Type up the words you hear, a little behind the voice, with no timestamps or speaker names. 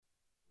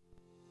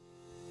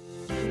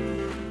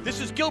This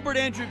is Gilbert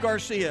Andrew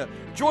Garcia.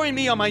 Join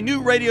me on my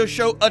new radio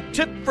show, A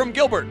Tip From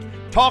Gilbert.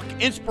 Talk,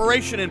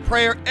 inspiration, and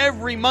prayer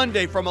every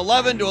Monday from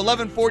 11 to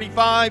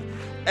 11:45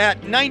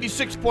 at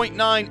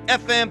 96.9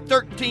 FM,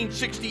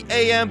 1360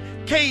 AM,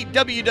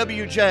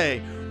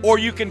 KWWJ. Or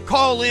you can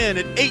call in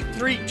at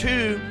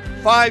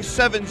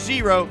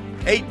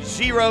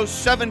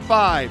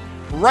 832-570-8075.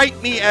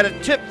 Write me at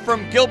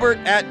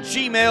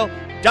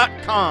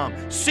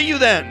atipfromgilbert@gmail.com. See you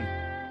then.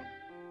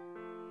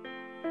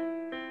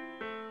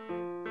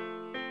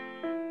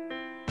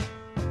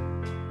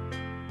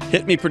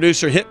 Hit me,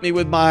 producer. Hit me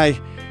with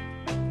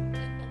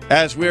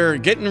as we're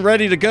getting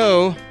ready to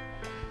go.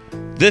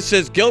 This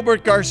is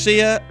Gilbert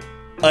Garcia,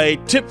 A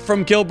Tip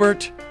From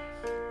Gilbert.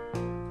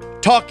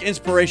 Talk,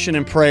 inspiration,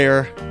 and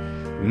prayer.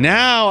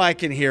 Now I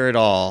can hear it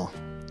all.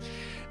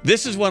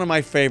 This is one of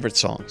my favorite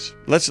songs.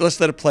 Let's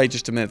let it play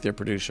just a minute there,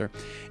 producer.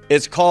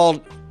 It's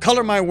called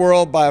Color My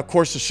World by, of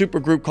course, a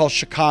supergroup called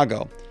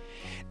Chicago.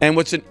 And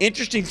what's an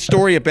interesting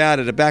story about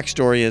it, a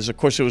backstory is, of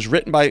course, it was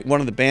written by one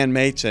of the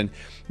bandmates, and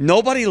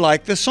nobody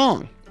liked the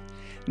song.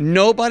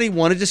 Nobody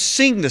wanted to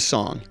sing the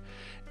song.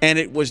 And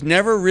it was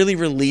never really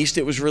released.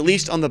 It was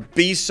released on the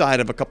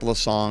B-side of a couple of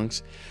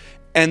songs.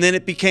 And then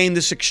it became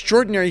this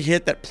extraordinary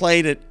hit that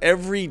played at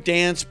every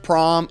dance,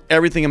 prom,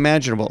 everything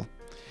imaginable.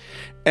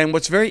 And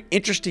what's very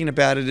interesting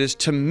about it is,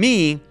 to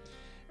me,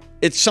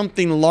 it's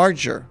something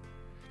larger.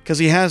 Because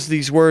he has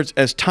these words,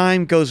 as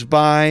time goes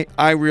by,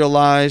 I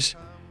realize,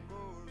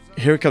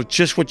 here it comes,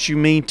 just what you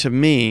mean to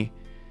me.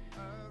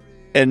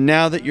 And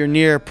now that you're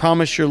near,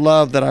 promise your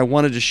love that I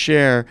wanted to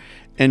share,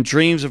 and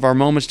dreams of our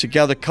moments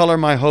together, color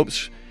my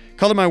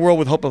world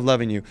with hope of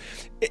loving you.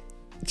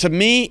 To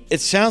me,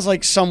 it sounds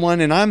like someone,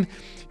 and I'm,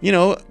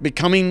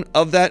 becoming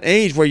of that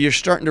age where you're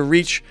starting to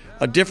reach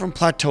a different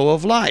plateau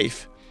of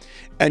life.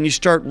 And you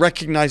start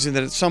recognizing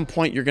that at some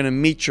point you're going to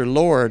meet your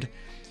Lord.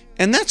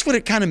 And that's what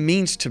it kind of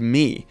means to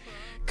me.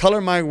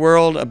 Color my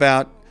world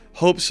about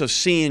hopes of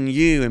seeing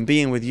you and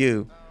being with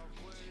you.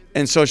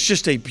 And so it's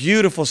just a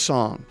beautiful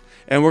song.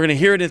 And we're going to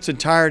hear it in its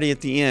entirety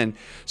at the end.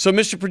 So,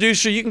 Mr.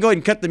 Producer, you can go ahead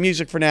and cut the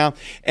music for now.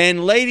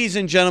 And ladies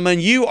and gentlemen,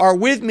 you are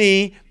with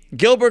me,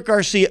 Gilbert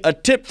Garcia, A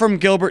Tip From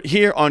Gilbert,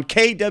 here on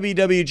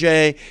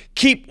KWWJ.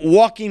 Keep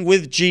walking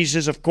with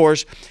Jesus, of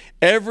course,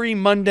 every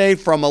Monday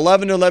from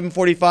 11 to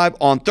 11:45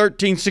 on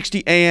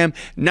 1360 AM,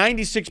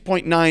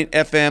 96.9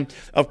 FM.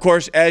 Of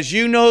course, as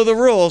you know the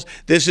rules,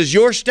 this is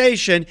your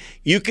station.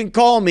 You can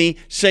call me,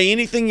 say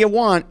anything you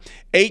want,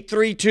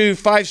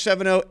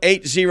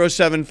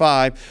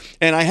 832-570-8075.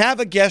 And I have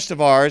a guest of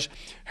ours.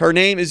 Her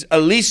name is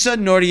Elisa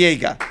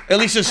Noriega.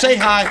 Elisa, say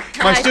hi.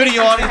 My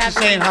studio audience is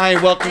saying hi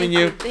and welcoming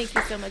you. Thank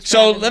you so much.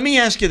 So let me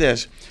ask you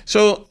this.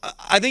 So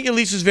I think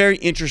Elisa's very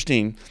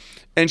interesting.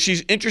 And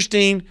she's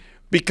interesting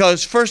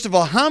because, first of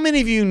all, how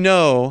many of you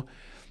know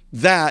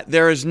that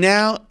there is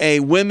now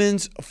a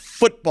women's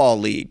football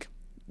league?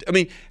 I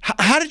mean,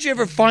 how did you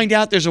ever find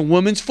out there's a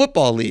women's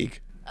football league?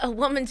 A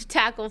women's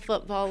tackle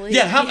football league.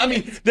 Yeah,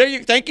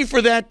 thank you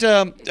for that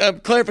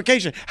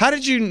clarification. How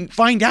did you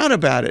find out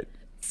about it?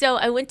 So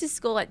I went to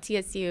school at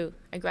TSU.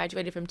 I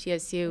graduated from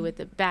TSU with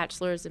a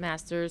bachelor's, a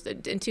master's,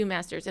 and 2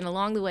 masters. And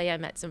along the way, I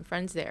met some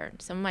friends there.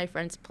 Some of my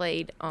friends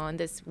played on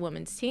this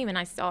women's team, and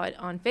I saw it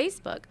on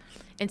Facebook.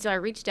 And so I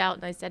reached out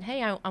and I said,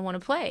 hey, I want to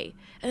play.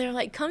 And they're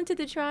like, come to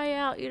the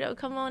tryout,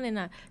 come on. And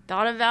I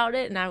thought about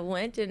it, and I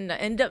went and I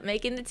ended up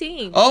making the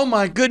team. Oh,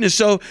 my goodness.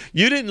 So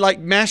you didn't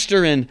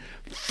master in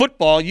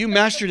football. You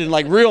mastered in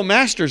real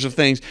masters of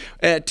things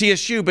at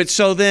TSU. But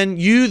so then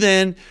you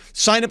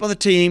signed up on the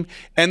team,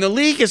 and the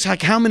league is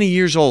how many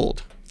years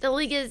old? The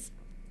league is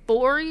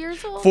 4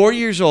 years old. 4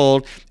 years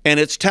old, and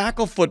it's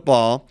tackle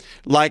football,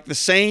 like the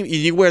same.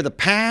 You wear the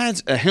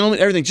pads, a helmet,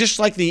 everything, just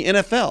like the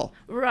NFL.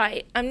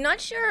 Right. I'm not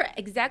sure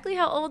exactly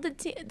how old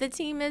the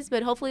team is,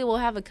 but hopefully we'll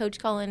have a coach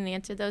call in and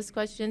answer those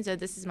questions.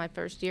 This is my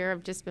first year.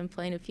 I've just been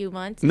playing a few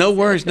months. No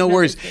worries.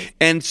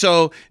 And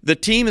so the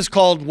team is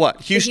called what?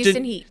 The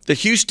Houston Heat. The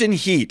Houston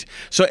Heat.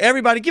 So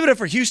everybody give it up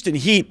for Houston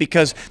Heat,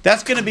 because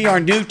that's going to be our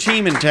new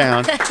team in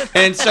town.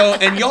 and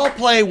y'all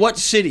play what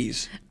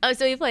cities? Oh,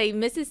 so we play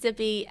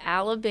Mississippi,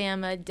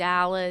 Alabama,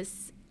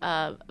 Dallas,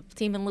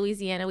 team in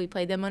Louisiana. We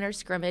played them on our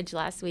scrimmage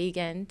last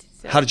weekend.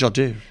 So how did y'all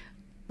do?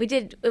 We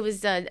did. It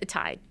was a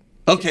tie.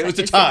 Okay, it was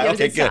a tie.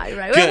 Okay, good.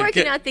 Right. We're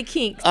working out the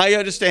kinks. I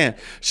understand.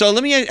 So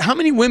let me ask, how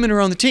many women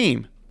are on the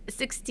team?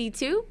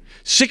 62.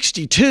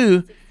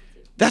 62?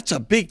 That's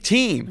a big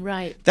team.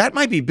 Right. That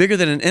might be bigger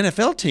than an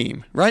NFL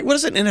team, right? What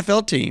is an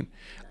NFL team?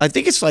 I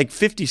think it's like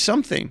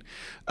 50-something.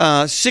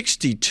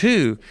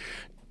 62.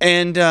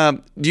 And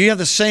do you have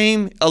the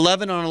same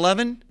 11 on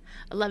 11?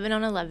 11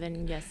 on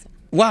 11, yes.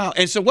 Wow.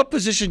 And so what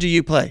position do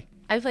you play?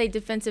 I play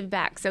defensive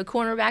back, so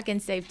cornerback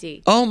and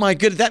safety. Oh my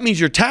goodness, that means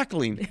you're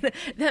tackling.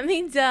 That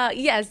means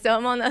yes. So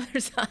I'm on the other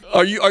side.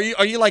 Are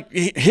you like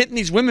hitting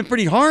these women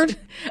pretty hard?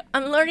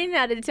 I'm learning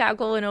how to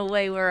tackle in a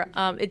way where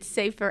it's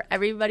safe for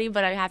everybody,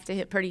 but I have to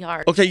hit pretty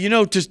hard. Okay,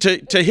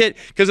 to hit,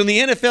 because in the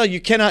NFL you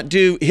cannot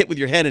hit with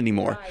your head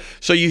anymore. Right.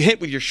 So you hit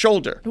with your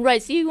shoulder.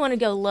 Right. So you want to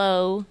go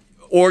low.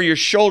 Or your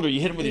shoulder. You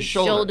hit it with your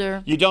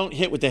shoulder. You don't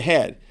hit with the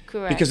head.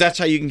 Correct. Because that's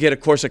how you can get,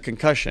 of course, a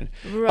concussion.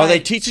 Right. Are they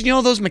teaching you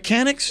all those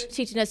mechanics?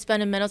 Teaching us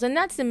fundamentals, and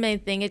that's the main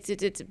thing.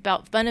 It's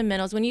about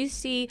fundamentals. When you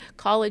see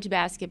college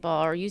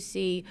basketball or you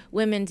see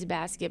women's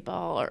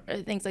basketball or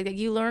things like that,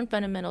 you learn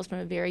fundamentals from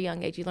a very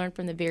young age. You learn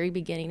from the very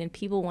beginning, and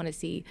people want to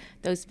see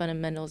those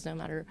fundamentals no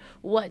matter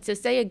what. So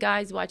say a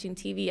guy's watching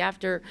TV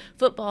after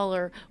football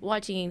or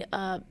watching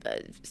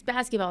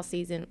basketball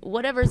season,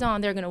 whatever's on,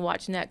 they're going to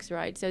watch next,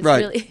 right? So it's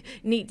really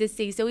neat to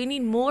see. So we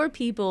need more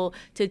people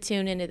to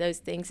tune into those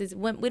things.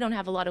 We don't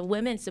have a lot of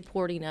women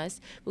supporting us,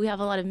 but we have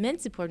a lot of men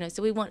supporting us.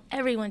 So we want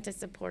everyone to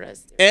support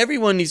us.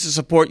 Everyone needs to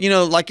support. You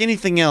know, like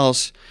anything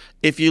else,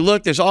 if you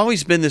look, there's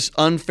always been this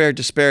unfair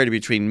disparity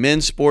between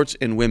men's sports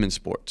and women's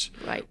sports,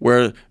 right,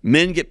 where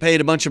men get paid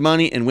a bunch of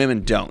money and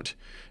women don't.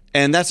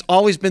 And that's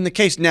always been the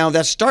case. Now,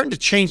 that's starting to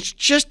change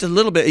just a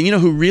little bit. And you know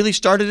who really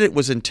started it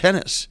was in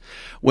tennis,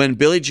 when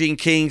Billie Jean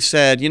King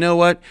said, you know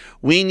what,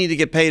 we need to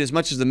get paid as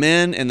much as the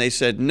men. And they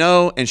said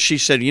no. And she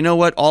said, you know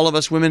what, all of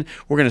us women,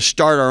 we're going to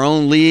start our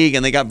own league.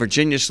 And they got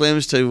Virginia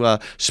Slims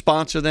to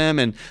sponsor them.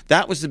 And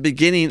that was the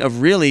beginning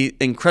of really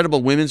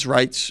incredible women's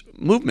rights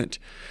movement,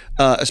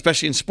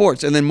 especially in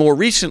sports. And then more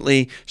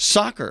recently,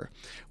 soccer,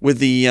 with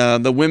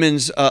the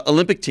women's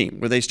Olympic team,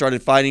 where they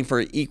started fighting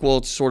for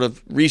equal sort of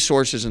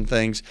resources and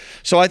things.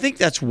 So I think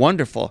that's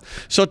wonderful.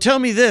 So tell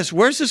me this,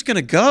 where's this going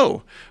to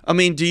go? I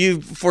mean, do you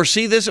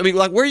foresee this? I mean,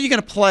 like, where are you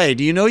going to play?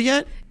 Do you know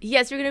yet?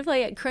 Yes, we're going to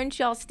play at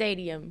Crenshaw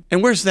Stadium.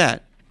 And where's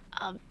that?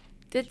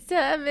 It's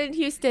in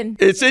Houston.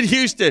 It's in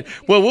Houston.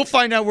 Well, we'll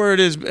find out where it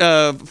is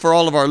for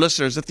all of our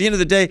listeners. At the end of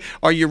the day,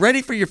 are you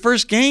ready for your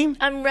first game?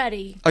 I'm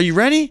ready. Are you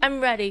ready? I'm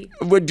ready.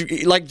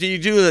 Do you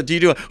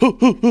do a hoo,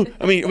 hoo, hoo?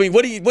 I mean,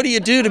 what do you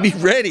do to be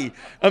ready?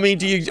 I mean,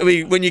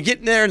 when you get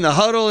in there in the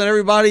huddle and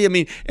everybody, I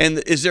mean, and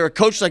is there a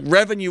coach like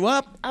revving you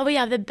up? Oh, we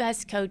have the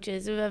best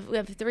coaches. We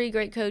have 3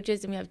 great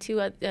coaches, and we have two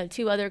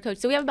other coaches.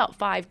 So we have about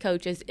 5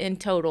 coaches in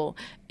total,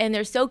 and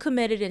they're so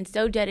committed and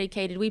so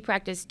dedicated. We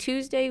practice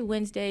Tuesday,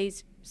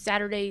 Wednesdays,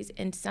 Saturdays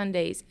and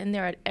Sundays, and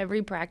they're at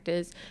every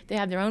practice. They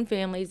have their own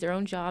families, their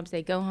own jobs.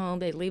 They go home,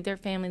 they leave their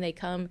family, and they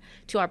come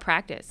to our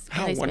practice.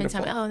 How and they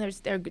wonderful.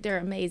 Spend time. They're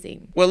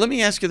amazing. Well, let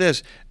me ask you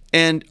this.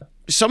 And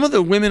some of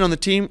the women on the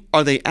team,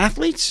 are they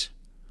athletes?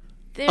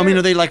 I mean,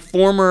 are they like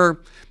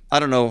former, I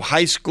don't know,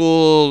 high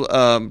school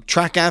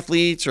track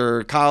athletes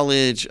or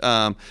college,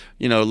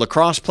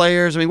 lacrosse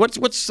players? I mean,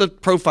 what's the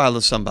profile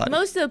of somebody?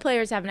 Most of the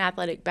players have an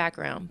athletic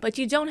background, but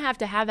you don't have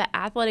to have an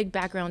athletic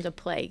background to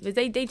play, because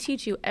they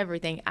teach you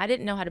everything. I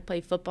didn't know how to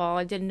play football.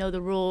 I didn't know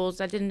the rules.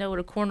 I didn't know what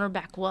a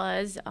cornerback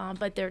was,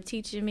 but they're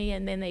teaching me,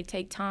 and then they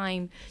take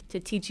time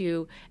to teach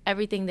you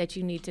everything that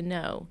you need to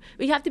know.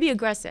 But you have to be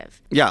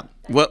aggressive. Yeah,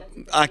 well,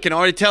 I can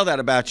already tell that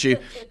about you.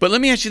 But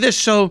let me ask you this.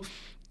 So,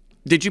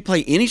 did you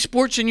play any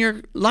sports in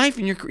your life?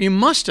 You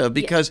must have,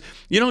 because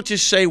you don't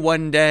just say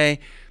one day,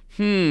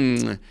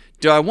 do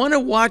I want to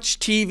watch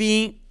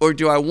TV or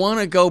do I want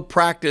to go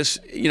practice,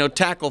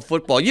 tackle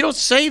football? You don't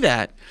say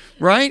that,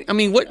 right? I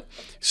mean,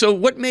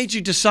 what made you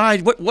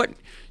decide, what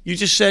you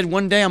just said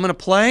one day I'm going to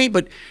play,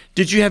 but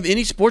did you have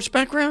any sports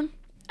background?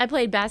 I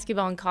played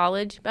basketball in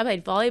college. I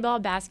played volleyball,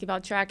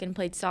 basketball, track, and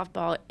played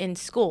softball in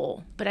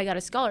school. But I got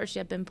a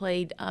scholarship and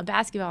played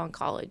basketball in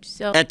college.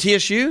 So at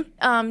TSU?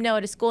 No,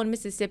 at a school in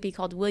Mississippi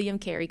called William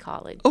Carey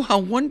College. Oh, how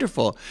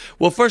wonderful.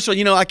 Well, first of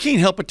all, I can't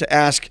help but to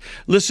ask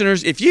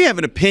listeners, if you have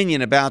an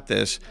opinion about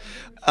this,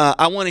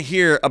 I want to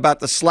hear about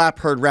the slap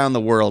heard around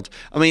the world.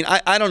 I mean,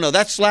 I don't know.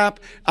 That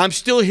slap, I'm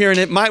still hearing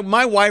it.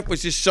 My wife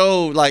was just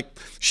so,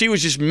 she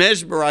was just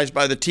mesmerized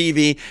by the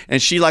TV, and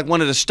she,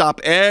 wanted to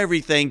stop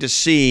everything to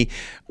see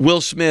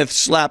Will Smith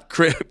slap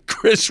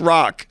Chris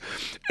Rock.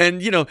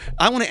 And,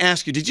 I want to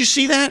ask you, did you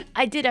see that?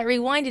 I did. I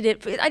rewinded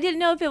it, but I didn't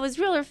know if it was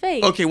real or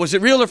fake. Okay, was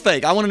it real or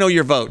fake? I want to know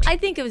your vote. I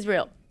think it was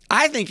real.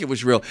 I think it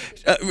was real.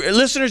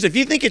 Listeners, if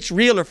you think it's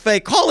real or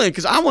fake, call in,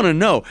 because I want to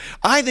know.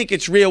 I think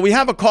it's real. We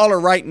have a caller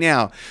right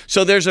now.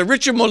 So there's a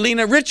Richard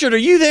Molina. Richard, are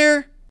you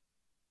there?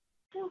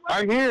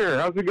 I'm here.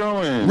 How's it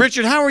going?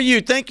 Richard, how are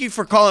you? Thank you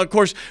for calling. Of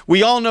course,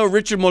 we all know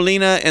Richard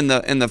Molina and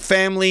the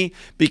family,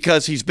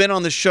 because he's been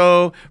on the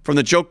show from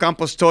the Joe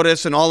Campos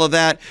Torres and all of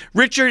that.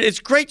 Richard,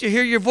 it's great to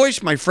hear your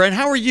voice, my friend.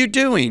 How are you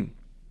doing?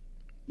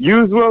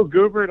 You as well,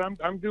 Gilbert.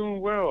 I'm doing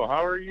well.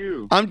 How are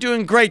you? I'm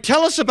doing great.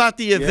 Tell us about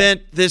the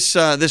event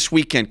this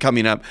weekend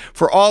coming up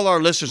for all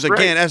our listeners. Great.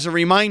 Again, as a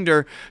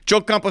reminder,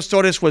 Joe Campos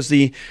Torres was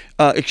the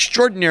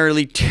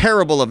extraordinarily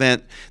terrible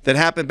event that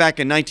happened back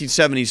in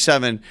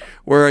 1977,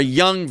 where a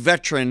young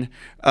veteran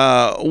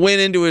went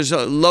into his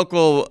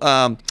local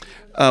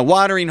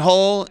watering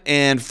hole,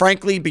 and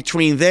frankly,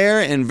 between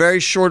there and very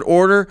short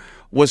order,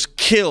 was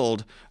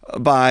killed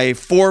by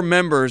 4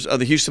 members of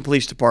the Houston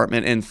Police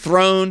Department and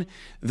thrown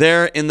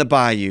there in the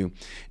bayou.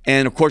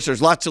 And of course,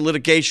 there's lots of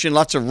litigation,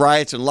 lots of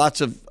riots, and lots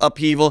of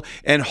upheaval.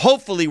 And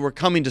hopefully we're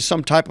coming to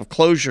some type of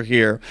closure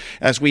here,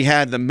 as we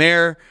had the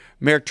Mayor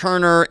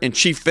Turner and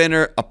Chief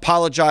Fenner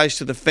apologize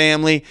to the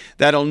family.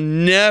 That'll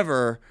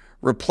never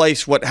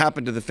replace what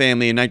happened to the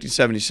family in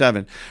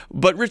 1977.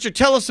 But Richard,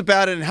 tell us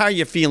about it, and how are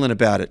you feeling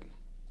about it?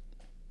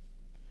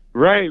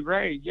 Right,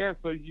 right. Yeah,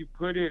 so you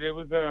put it, it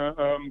was a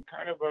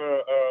kind of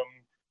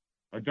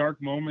a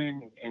dark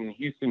moment in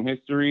Houston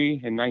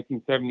history in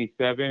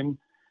 1977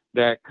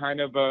 that kind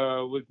of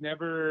was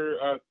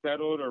never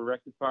settled or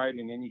rectified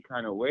in any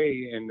kind of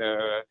way. And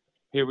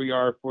here we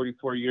are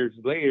 44 years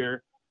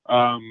later,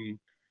 um,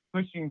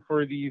 pushing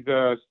for these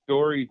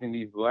stories and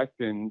these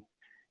lessons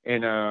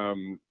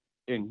in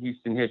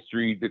Houston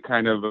history to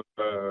kind of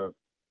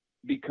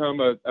become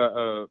a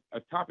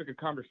topic of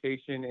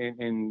conversation,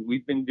 and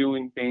we've been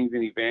doing things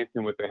and events,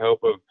 and with the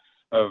help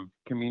of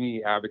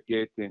community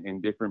advocates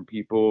and different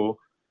people,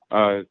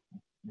 uh,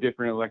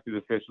 different elected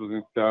officials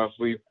and stuff,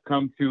 we've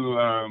come to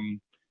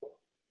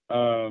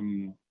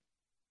um,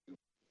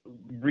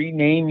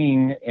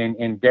 renaming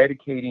and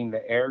dedicating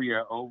the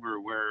area over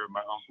where my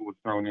uncle was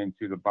thrown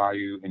into the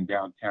bayou in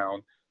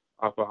downtown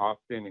off of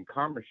Austin and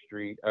Commerce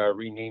Street,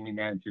 renaming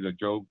that into the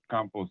Joe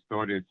Campos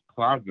Torres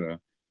Plaza,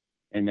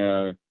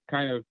 and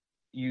kind of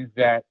use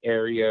that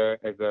area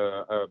as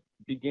a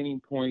beginning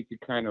point to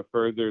kind of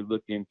further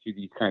look into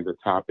these kinds of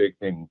topics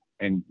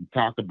and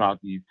talk about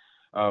these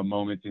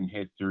moments in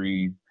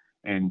history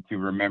and to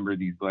remember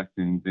these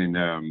lessons.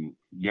 And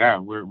yeah,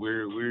 we're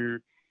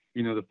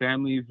the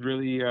family is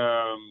really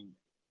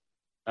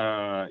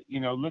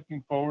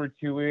looking forward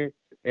to it.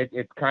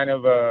 It's kind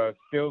of a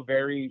still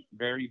very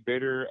very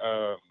bitter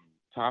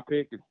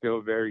topic. It's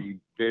still very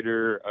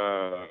bitter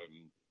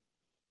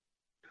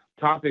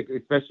topic,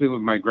 especially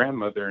with my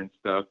grandmother and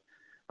stuff.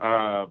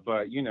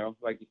 But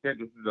like you said,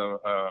 this is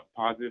a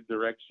positive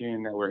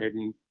direction that we're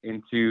heading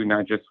into,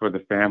 not just for the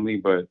family,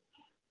 but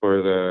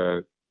for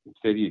the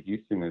city of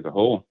Houston as a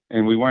whole.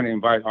 And we want to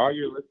invite all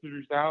your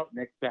listeners out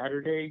next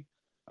Saturday,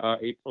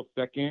 April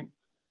 2nd,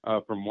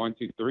 from 1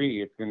 to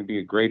 3. It's going to be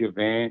a great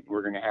event.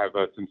 We're going to have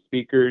some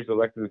speakers,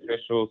 elected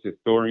officials,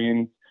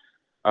 historians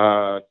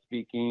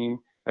speaking,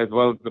 as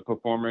well as the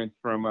performance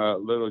from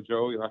Little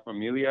Joey La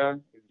Familia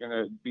is going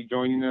to be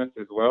joining us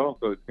as well.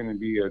 So it's going to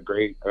be a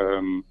great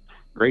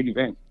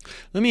event.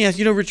 Let me ask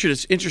Richard,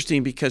 it's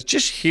interesting because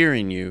just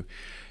hearing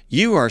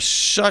you are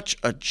such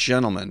a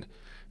gentleman.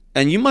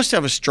 And you must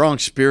have a strong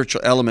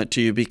spiritual element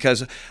to you,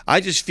 because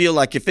I just feel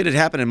like if it had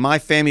happened in my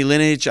family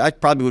lineage, I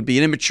probably would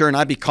be immature and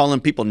I'd be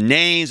calling people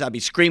names. I'd be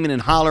screaming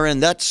and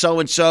hollering, that's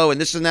so-and-so and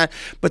this and that.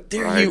 But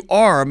there you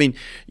are. I mean,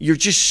 you're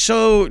just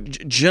so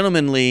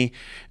gentlemanly.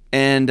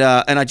 And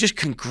I just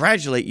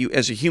congratulate you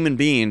as a human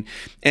being,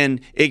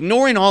 and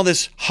ignoring all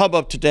this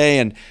hubbub today.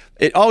 And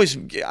it always,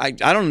 I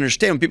don't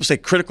understand when people say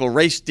critical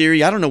race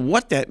theory. I don't know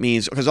what that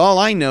means, because all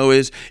I know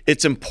is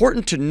it's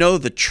important to know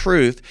the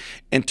truth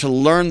and to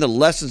learn the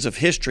lessons of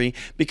history,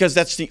 because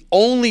that's the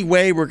only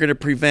way we're going to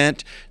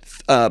prevent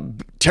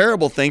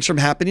terrible things from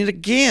happening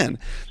again.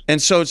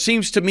 And so it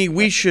seems to me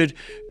we should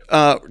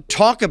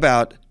talk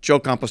about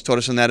Joe Campos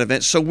Torres in that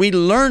event so we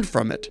learn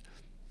from it.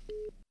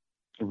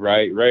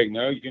 Right, right.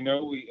 No,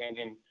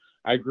 and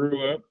I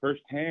grew up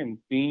firsthand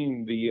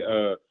seeing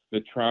the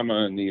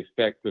trauma and the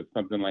effects of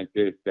something like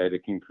this that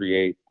it can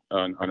create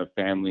on a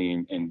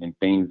family, and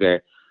things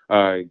that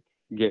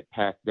get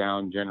passed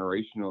down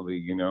generationally,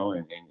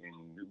 and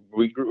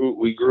we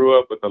grew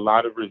up with a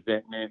lot of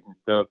resentment and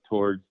stuff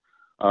towards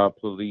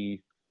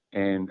police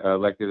and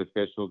elected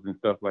officials and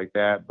stuff like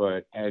that.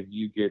 But as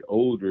you get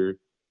older,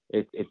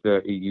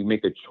 you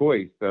make a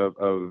choice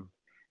of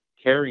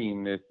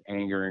carrying this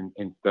anger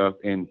and stuff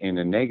in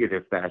a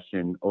negative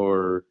fashion,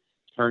 or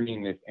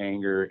turning this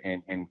anger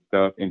and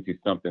stuff into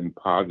something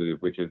positive,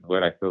 which is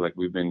what I feel like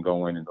we've been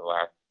going in the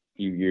last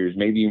few years,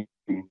 maybe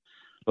even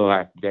the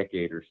last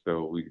decade or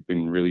so. We've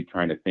been really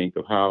trying to think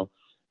of how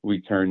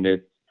we turn this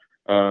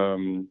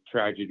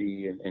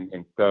tragedy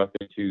and stuff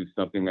into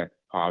something that's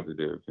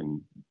positive.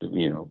 And,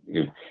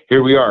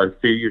 here we are a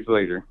few years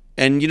later.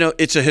 And,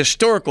 it's a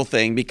historical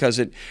thing, because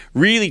it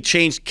really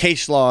changed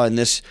case law in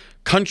this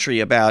country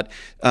about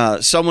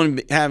someone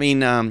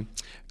having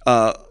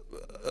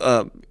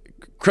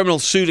criminal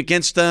suit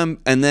against them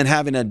and then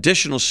having an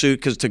additional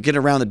suit to get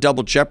around the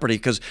double jeopardy,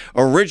 because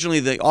originally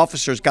the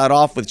officers got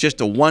off with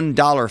just a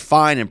 $1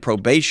 fine and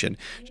probation.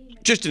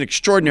 Just an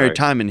extraordinary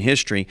time in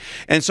history.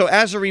 And so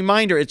as a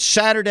reminder, it's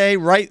Saturday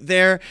right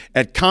there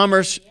at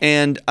Commerce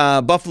and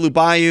Buffalo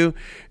Bayou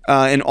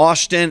in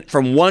Austin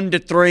from 1 to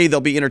 3.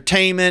 There'll be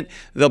entertainment.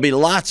 There'll be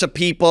lots of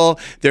people.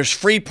 There's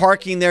free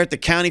parking there at the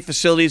county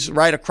facilities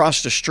right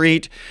across the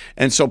street.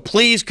 And so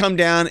please come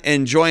down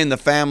and join the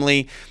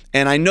family.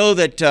 And I know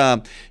that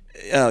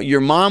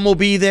your mom will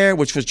be there,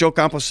 which was Joe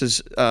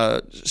Campos's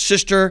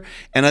sister.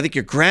 And I think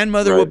your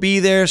grandmother will be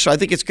there. So I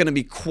think it's going to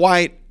be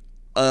quite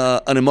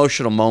an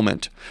emotional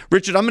moment.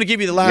 Richard, I'm going to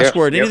give you the last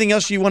word. Anything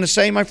else you want to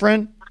say, my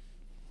friend?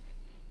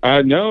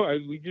 No,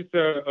 we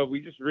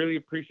just really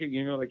appreciate,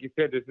 like you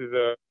said, this is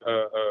a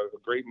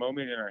great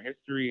moment in our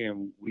history,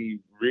 and we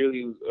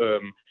really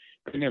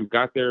couldn't have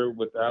got there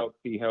without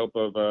the help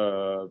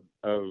of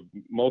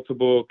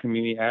multiple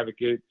community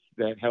advocates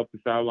that helped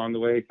us out along the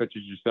way, such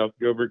as yourself,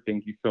 Gilbert.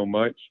 Thank you so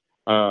much.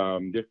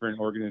 Different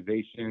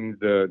organizations,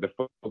 the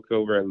folks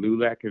over at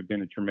LULAC have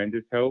been a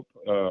tremendous help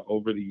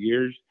over the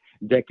years,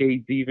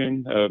 decades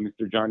even.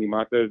 Mr. Johnny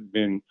Mata has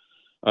been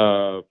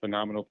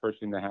phenomenal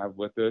person to have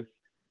with us.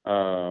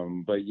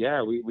 But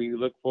yeah, we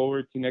look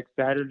forward to next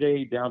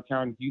Saturday,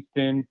 downtown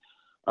Houston,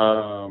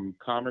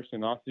 Commerce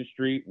and Austin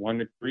Street, 1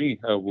 to 3.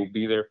 We'll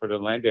be there for the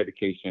land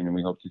dedication, and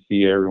we hope to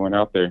see everyone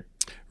out there.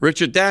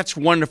 Richard, that's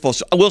wonderful.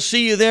 So we'll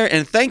see you there,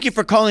 and thank you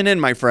for calling in,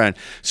 my friend.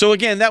 So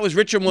again, that was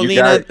Richard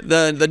Molina,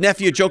 the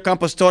nephew of Joe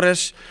Campos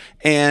Torres,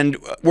 and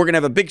we're going to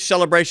have a big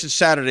celebration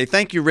Saturday.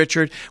 Thank you,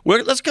 Richard.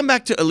 Let's come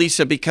back to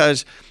Elisa,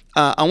 because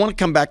I want to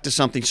come back to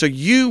something. So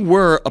you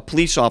were a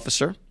police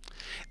officer,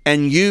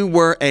 and you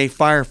were a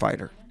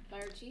firefighter.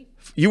 Fire chief.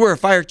 You were a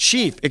fire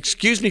chief.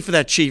 Excuse me for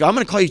that, Chief. I'm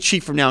going to call you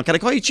Chief from now on. Can I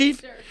call you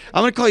Chief? Sure.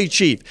 I'm going to call you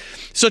Chief.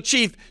 So,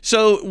 Chief,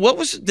 what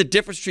was the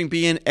difference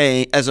between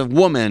as a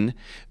woman,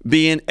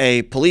 being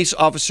a police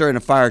officer and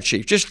a fire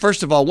chief? Just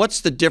first of all,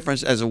 what's the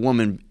difference as a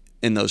woman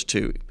in those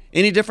two?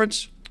 Any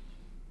difference?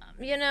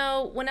 When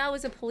I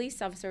was a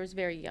police officer, I was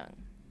very young.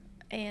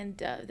 And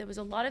there was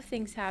a lot of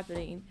things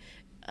happening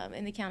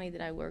in the county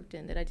that I worked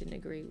in that I didn't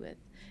agree with.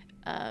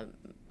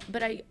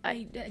 But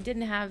I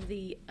didn't have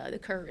the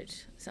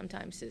courage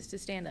sometimes to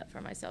stand up for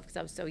myself because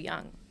I was so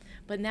young.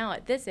 But now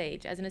at this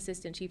age, as an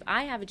assistant chief,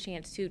 I have a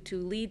chance to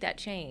lead that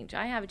change.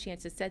 I have a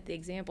chance to set the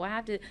example. I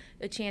have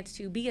a chance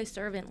to be a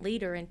servant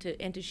leader and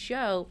to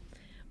show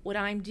what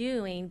I'm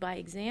doing by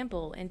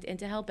example, and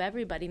to help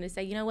everybody and to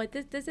say, you know what,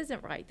 this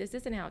isn't right. This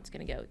isn't how it's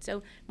going to go.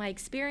 So my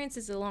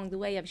experiences along the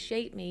way have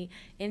shaped me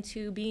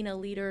into being a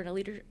leader and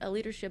a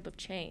leadership of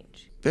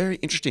change. Very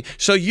interesting.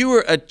 So you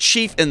were a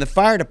chief in the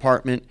fire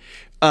department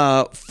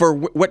for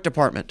what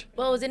department?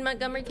 Well, it was in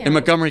Montgomery County. In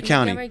Montgomery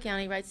County. Montgomery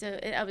County, right. So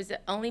I was the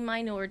only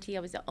minority.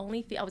 I was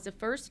the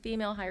first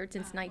female hired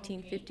since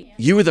 1950.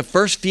 You were the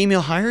first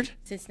female hired?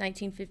 Since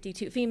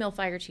 1952. Female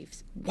fire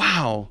chiefs.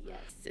 Wow. Yes.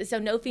 So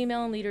no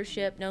female in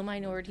leadership, no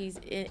minorities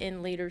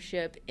in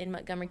leadership in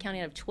Montgomery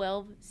County. Out of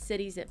 12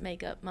 cities that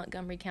make up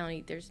Montgomery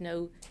County, there's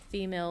no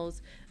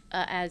females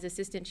as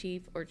assistant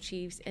chief or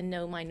chiefs, and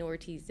no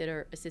minorities that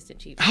are assistant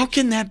chiefs. How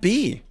can that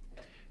be?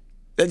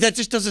 That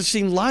just doesn't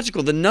seem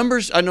logical. The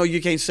numbers, I know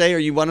you can't say, or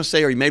you want to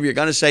say, or maybe you're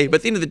going to say, but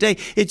at the end of the day,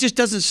 it just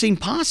doesn't seem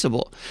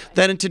possible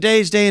that in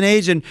today's day and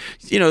age, and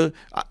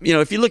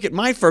if you look at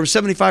my firm,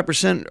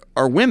 75%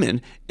 are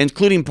women,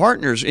 including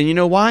partners. And you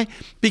know why?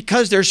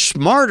 Because they're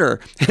smarter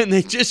and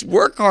they just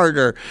work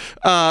harder,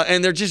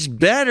 and they're just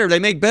better. They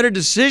make better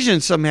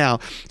decisions somehow.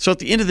 So at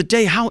the end of the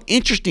day, how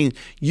interesting.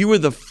 You were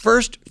the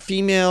first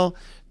female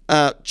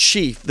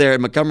chief there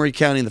in Montgomery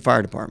County in the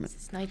fire department.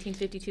 Since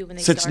 1952 when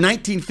they Since started.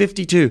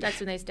 1952. That's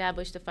when they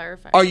established the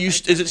firefighter.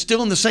 Is it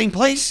still in the same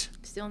place?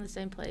 Still in the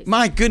same place.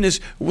 My goodness.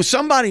 Well,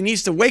 somebody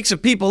needs to wake some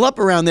people up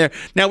around there.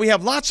 Now, we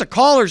have lots of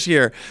callers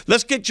here.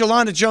 Let's get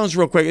Jolanda Jones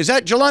real quick.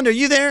 Jolanda, are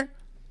you there?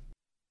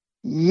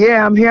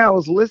 Yeah, I'm here. I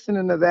was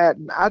listening to that.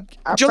 And I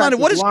Jolanda,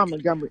 what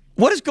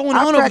is going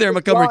on over there in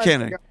Montgomery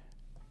County?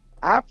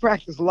 I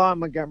practice law in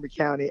Montgomery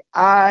County.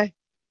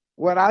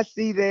 What I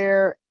see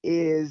there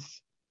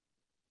is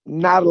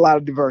not a lot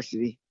of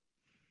diversity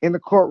in the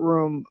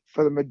courtroom.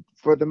 For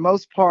the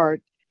most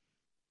part,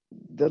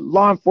 the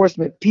law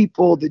enforcement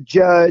people, the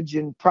judge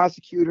and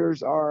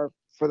prosecutors are,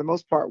 for the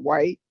most part,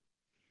 white,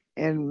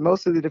 and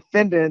most of the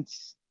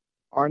defendants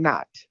are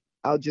not.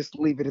 I'll just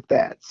leave it at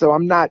that. So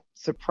I'm not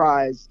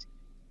surprised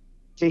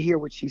to hear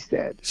what she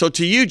said. So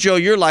to you, Joe,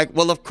 you're like,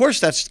 well, of course,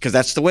 that's because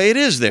that's the way it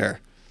is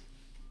there.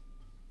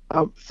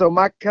 So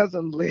my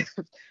cousin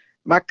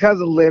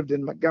lived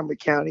in Montgomery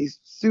County. He's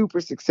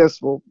super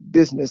successful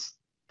business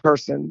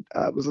person,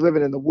 was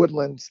living in the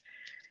Woodlands,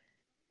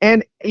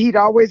 and he'd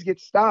always get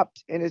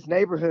stopped in his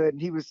neighborhood,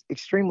 and he was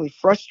extremely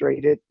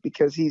frustrated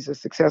because he's a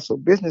successful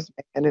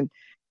businessman and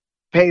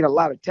paid a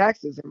lot of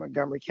taxes in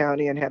Montgomery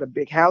County and had a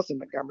big house in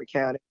Montgomery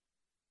County,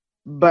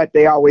 but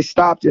they always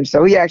stopped him.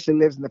 So he actually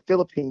lives in the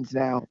Philippines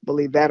now,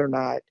 believe that or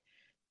not,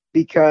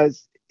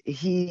 because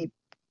he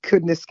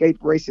couldn't escape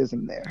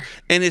racism there.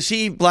 And is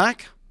he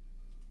black?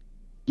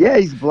 Yeah,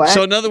 he's black.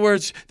 So in other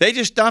words, they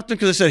just stopped him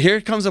because they said,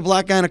 here comes a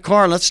black guy in a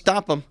car, let's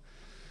stop him.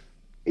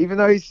 Even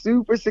though he's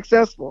super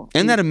successful.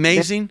 Isn't that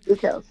amazing?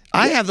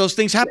 I have those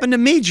things happen to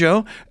me,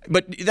 Joe,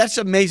 but that's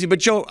amazing. But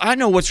Joe, I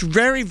know what's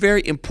very,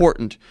 very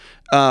important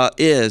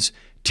is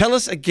tell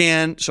us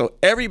again so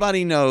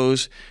everybody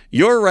knows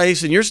your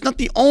race, and you're not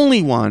the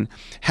only one,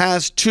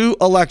 has 2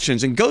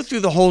 elections, and go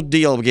through the whole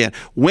deal again.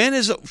 When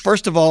is,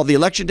 first of all, the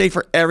election day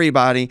for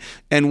everybody,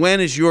 and when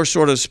is your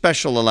sort of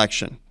special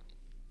election?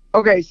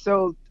 Okay,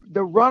 so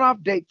the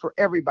runoff date for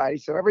everybody,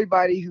 so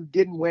everybody who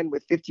didn't win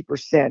with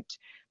 50%,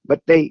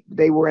 but they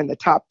were in the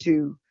top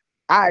 2.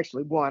 I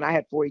actually won. I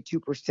had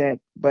 42%,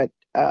 but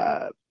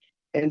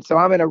and so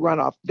I'm in a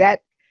runoff.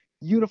 That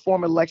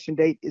uniform election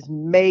date is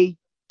May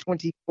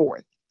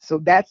 24th. So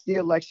that's the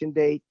election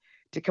date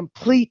to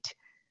complete,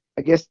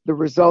 I guess, the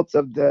results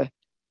of the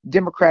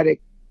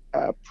Democratic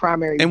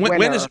primary. And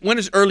when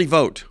is early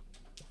vote?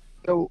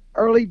 So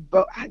early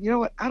vote, you know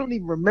what? I don't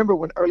even remember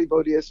when early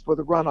vote is for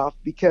the runoff,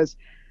 because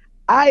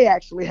I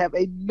actually have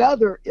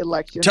another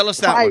election. Tell us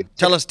that one.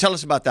 Tell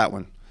us about that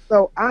one.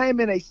 So I am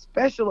in a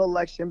special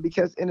election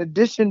because in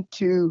addition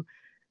to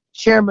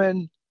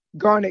Chairman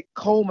Garnet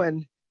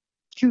Coleman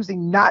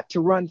choosing not to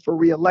run for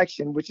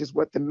re-election, which is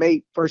what the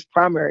March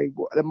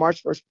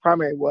 1st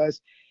primary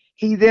was.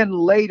 He then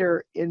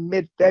later in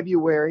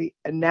mid-February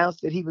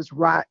announced that he was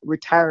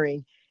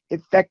retiring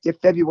effective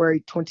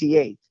February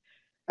 28th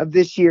of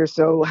this year.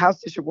 So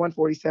House District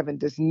 147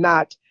 does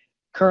not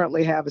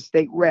currently have a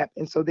state rep.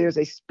 And so there's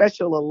a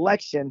special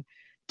election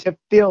to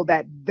fill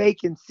that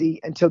vacancy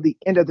until the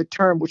end of the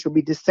term, which will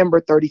be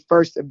December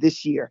 31st of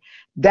this year.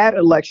 That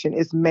election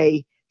is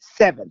May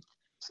 7th.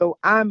 So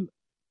I'm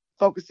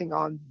focusing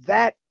on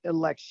that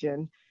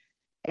election,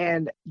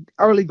 and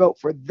early vote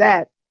for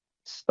that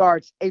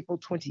starts April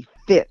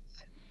 25th.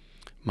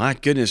 My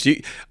goodness.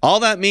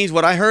 All that means,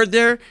 what I heard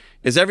there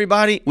is,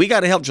 everybody, we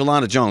got to help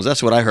Jolanda Jones.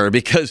 That's what I heard,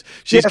 because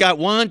she's got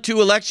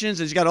 2 elections,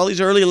 and she's got all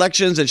these early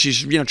elections, and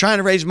she's trying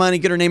to raise money,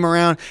 get her name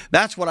around.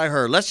 That's what I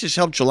heard. Let's just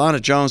help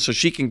Jolanda Jones so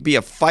she can be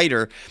a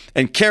fighter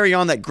and carry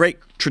on that great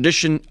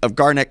tradition of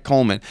Garnett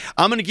Coleman.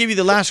 I'm going to give you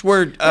the last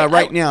word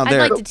right now.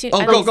 There. I'd like to say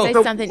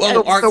something.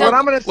 So what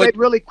I'm going to say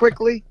really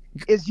quickly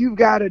is, you've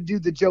got to do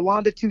the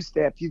Jolanda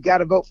two-step. You've got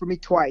to vote for me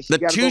twice. The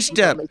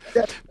two-step.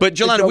 But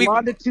Jolanda,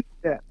 Jolanda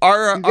two-step.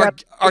 Our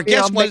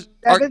guest was...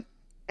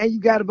 And you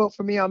got to vote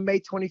for me on May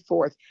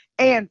 24th.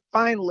 And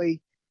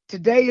finally,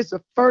 today is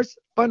the first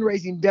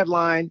fundraising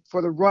deadline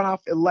for the runoff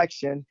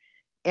election.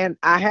 And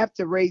I have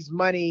to raise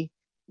money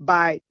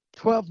by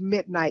 12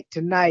 midnight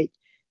tonight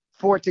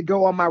for it to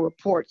go on my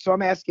report. So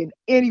I'm asking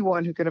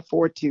anyone who can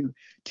afford to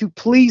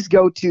please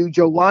go to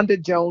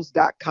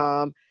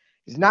jolandajones.com.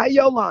 It's not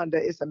Yolanda.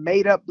 It's a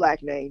made-up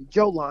black name.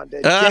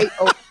 Jolanda.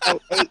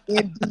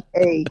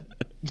 Jolanda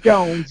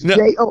Jones. No.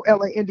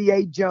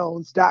 Jolanda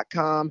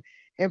Jones.com.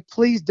 And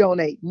please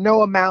donate.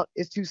 No amount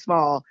is too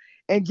small.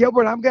 And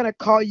Gilbert, I'm going to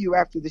call you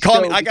after the show.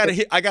 Call me. I got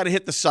to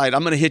hit the site.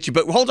 I'm going to hit you.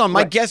 But hold on.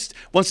 My guest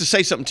wants to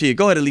say something to you.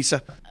 Go ahead,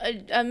 Elisa.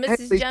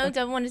 Mrs. Jones,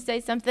 I want to say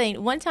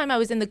something. One time I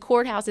was in the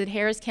courthouse at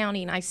Harris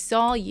County, and I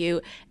saw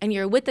you, and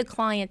you're with a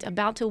client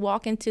about to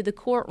walk into the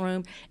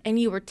courtroom, and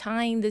you were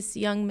tying this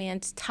young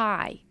man's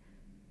tie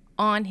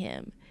on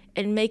him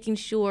and making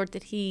sure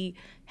that he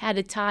had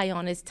a tie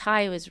on. His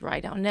tie was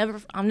right.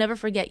 I'll never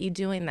forget you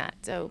doing that.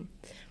 So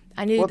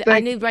I knew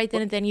right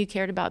then and then you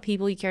cared about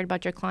people, you cared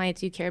about your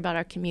clients, you cared about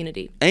our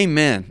community.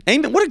 Amen.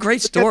 Amen. What a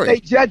great story. They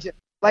judge it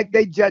like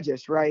they judge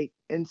us, right?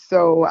 And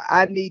so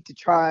I need to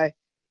try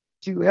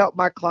to help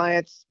my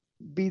clients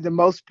be the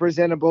most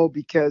presentable,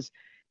 because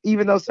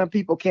even though some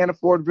people can't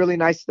afford really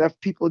nice stuff,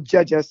 people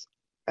judge us.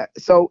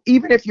 So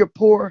even if you're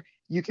poor,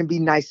 you can be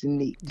nice and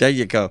neat. There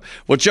you go.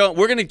 Well, Joe,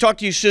 we're going to talk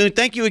to you soon.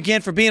 Thank you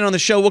again for being on the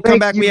show. We'll come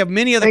back. We have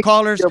many other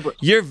callers.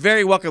 You're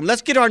very welcome.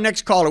 Let's get our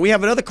next caller. We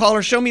have another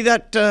caller. Show me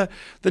that the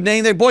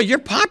name there. Boy, you're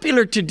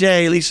popular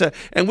today, Lisa.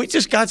 And we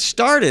just got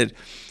started.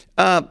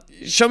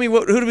 Show me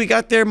who do we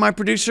got there, my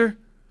producer?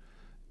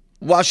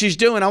 While she's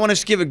doing, I want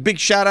to give a big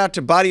shout out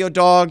to Barrio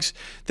Dogs.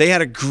 They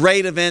had a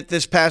great event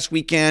this past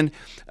weekend.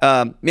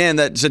 Man,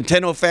 that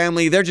Centeno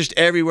family, they're just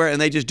everywhere,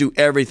 and they just do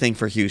everything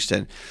for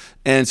Houston.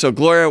 And so,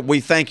 Gloria, we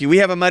thank you. We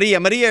have a Maria.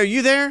 Maria, are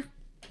you there?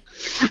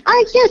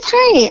 Yes,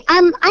 hi.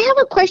 I have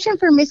a question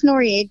for Miss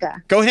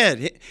Noriega. Go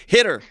ahead.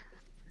 Hit her.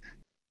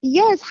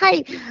 Yes,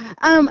 hi.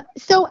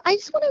 So I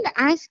just wanted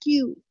to ask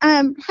you,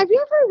 have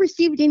you ever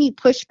received any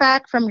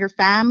pushback from your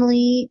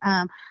family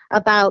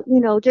about,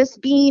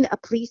 just being a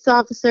police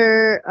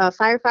officer, a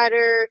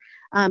firefighter,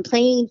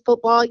 playing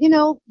football,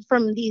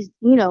 from these,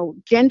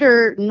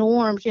 gender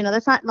norms,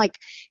 that's not like,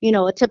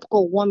 a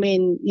typical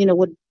woman,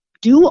 would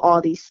do all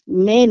these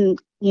men,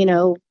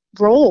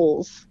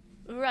 roles?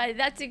 Right,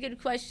 that's a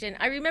good question.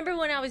 I remember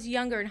when I was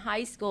younger in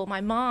high school,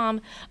 my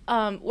mom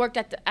worked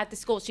at the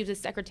school. She was a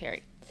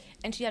secretary.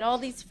 And she had all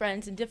these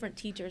friends and different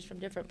teachers from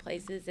different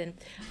places. And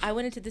I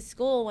went into the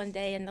school one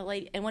day, and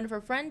one of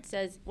her friends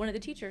says, one of the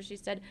teachers, she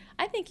said,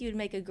 "I think you would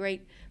make a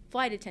great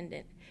flight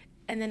attendant."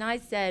 And then I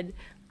said,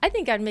 "I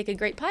think I'd make a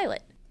great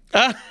pilot."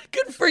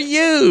 Good for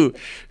you.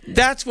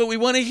 That's what we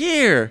want to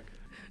hear.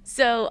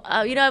 So,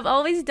 I've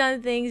always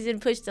done things and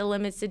pushed the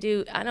limits to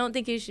do. I don't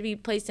think you should be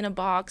placed in a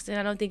box, and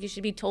I don't think you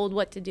should be told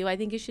what to do. I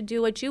think you should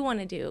do what you want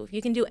to do.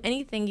 You can do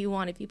anything you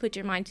want if you put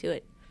your mind to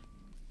it.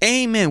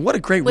 Amen. What a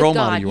great role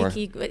model you are.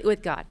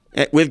 With God.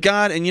 With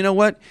God, and you know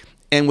what?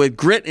 And with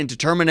grit and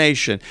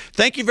determination.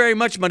 Thank you very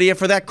much, Maria,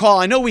 for that call.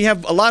 I know we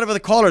have a lot of other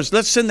callers.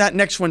 Let's send that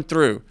next one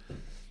through.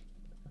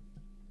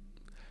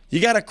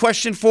 You got a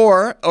question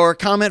or a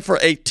comment for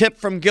a tip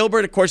from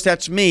Gilbert? Of course,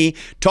 that's me.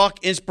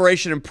 Talk,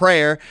 inspiration, and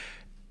prayer.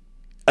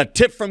 A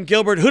tip from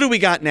Gilbert. Who do we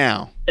got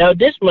now?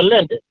 This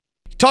Melinda.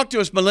 Talk to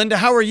us, Melinda.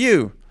 How are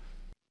you?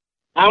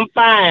 I'm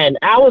fine.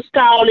 I was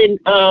calling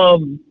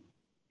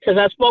because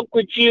I spoke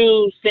with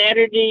you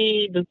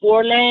Saturday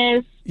before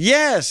last.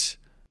 Yes.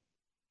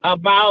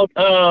 About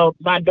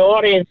my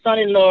daughter and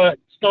son-in-law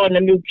starting a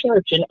new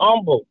church in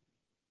Humble.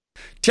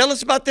 Tell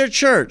us about their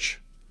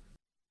church.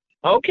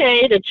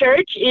 Okay, the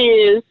church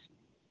is,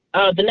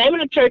 the name of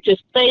the church is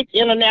Faith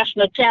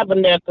International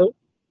Tabernacle,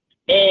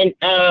 and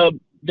the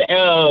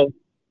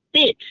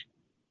FIT.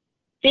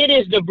 FIT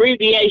is the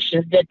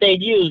abbreviations that they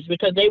use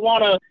because they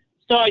want to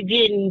start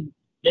getting,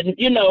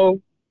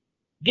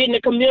 get in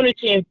the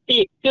community and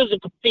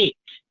physical fit,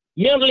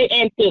 mentally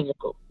and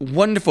physical.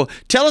 Wonderful.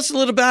 Tell us a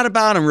little bit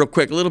about them real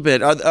quick, a little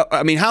bit.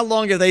 I mean, how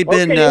long have they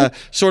been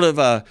sort of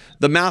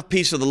the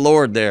mouthpiece of the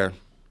Lord there?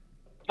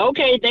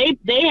 Okay,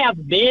 they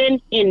have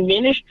been in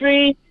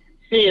ministry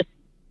since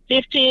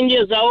 15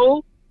 years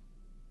old.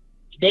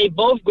 They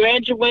both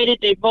graduated.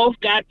 They both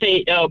got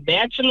their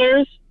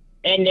bachelor's,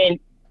 and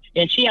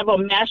she have a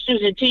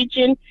master's in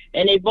teaching,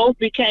 and they both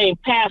became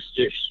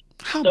pastors.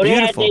 How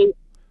beautiful.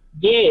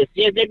 Yes,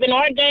 they've been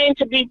ordained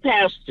to be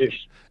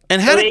pastors.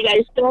 And how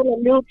they started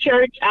a new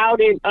church out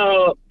in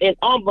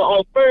Umber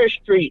on First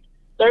Street,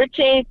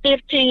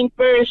 1315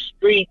 First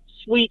Street,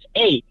 Suite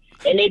 8.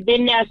 And they've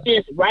been there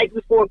since right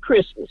before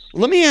Christmas.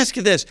 Let me ask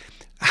you this.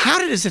 How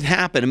does it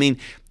happen? I mean,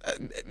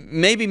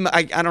 maybe,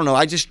 I don't know.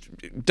 I just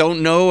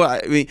don't know.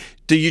 I mean,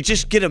 do you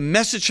just get a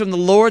message from the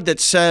Lord that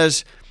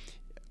says,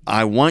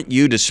 I want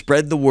you to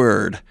spread the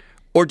word?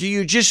 Or do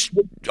you just,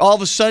 all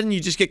of a sudden, you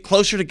just get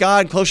closer to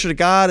God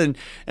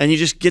and you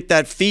just get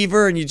that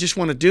fever and you just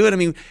want to do it? I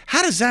mean,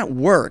 how does that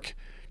work?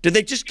 Did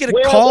they just get a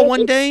call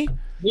one day?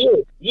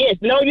 Yes.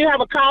 No, you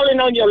have a calling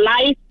on your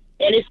life,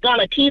 and it's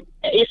gonna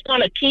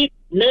keep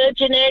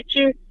nudging at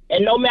you.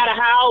 And no matter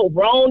how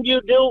wrong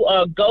you do,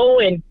 go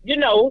and,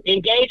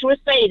 engage with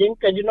Satan,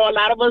 because, a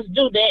lot of us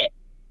do that.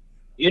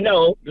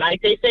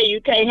 Like they say,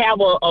 you can't have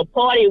a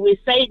party with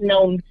Satan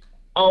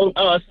on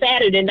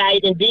Saturday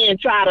night and then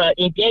try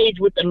to engage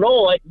with the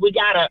Lord. We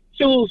got to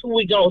choose who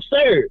we going to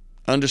serve.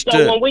 Understood.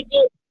 So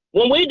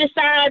when we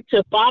decide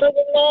to follow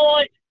the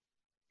Lord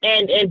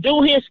and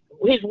do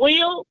his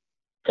will,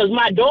 because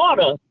my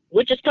daughter,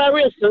 which is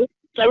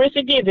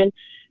Clarissa Given,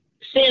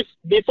 since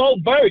before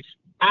birth,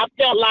 I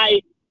felt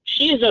like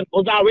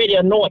was already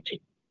anointed.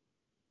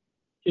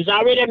 She's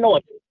already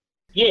anointed.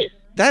 Yes.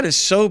 That is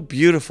so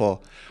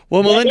beautiful.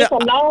 Well, Melinda, it's a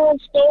long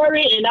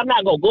story, and I'm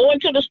not going to go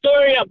into the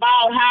story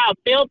about how I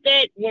felt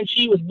that when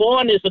she was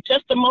born. It's a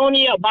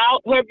testimony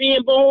about her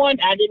being born.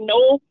 I didn't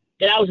know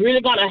that I was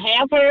really going to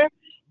have her,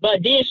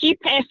 but then she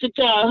passed it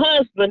to her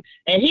husband,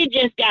 and he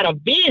just got a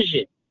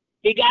vision.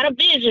 He got a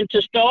vision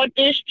to start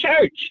this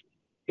church,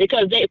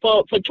 because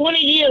for 20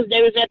 years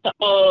they was at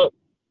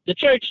the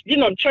church,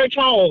 the church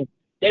home.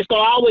 That's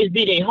going to always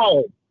be their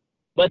home.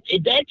 But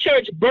that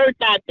church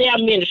birthed out their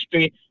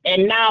ministry,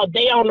 and now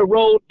they on the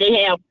road.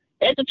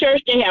 At the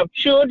church, they have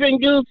children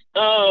youth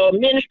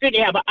ministry. They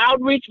have an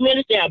outreach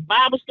ministry. They have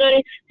Bible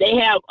study. They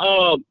have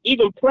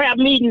even prayer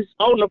meetings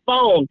on the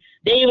phone.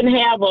 They even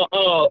have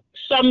a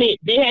summit.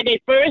 They had their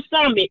first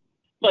summit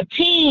for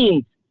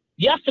teens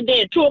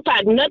yesterday at 2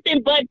 o'clock.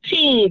 Nothing but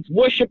teens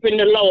worshiping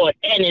the Lord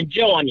and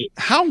enjoying it.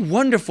 How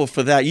wonderful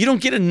for that. You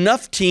don't get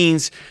enough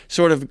teens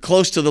sort of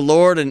close to the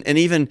Lord and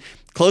even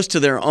close to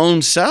their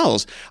own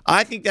selves.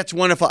 I think that's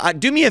wonderful.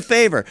 Do me a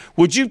favor.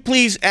 Would you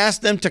please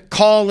ask them to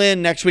call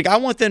in next week? I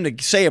want them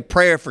to say a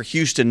prayer for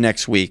Houston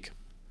next week.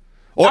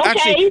 Or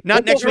actually,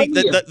 not next week,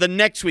 the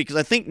next week, because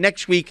I think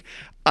next week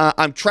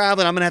I'm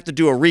traveling. I'm going to have to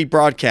do a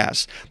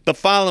rebroadcast. The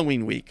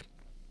following week.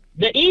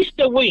 The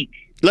Easter week.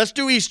 Let's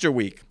do Easter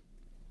week.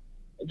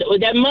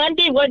 That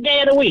Monday? What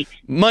day of the week?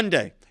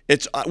 Monday.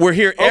 We're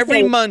here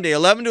every Monday,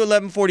 11 to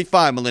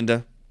 11:45,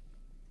 Melinda.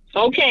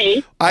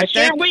 Okay, I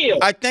sure will.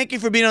 I thank you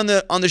for being on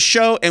the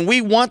show, and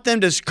we want them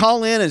to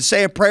call in and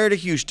say a prayer to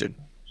Houston.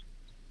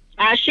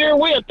 I sure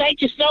will.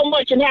 Thank you so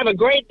much, and have a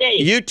great day.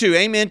 You too.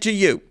 Amen to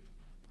you.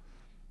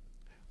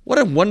 What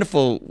a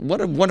wonderful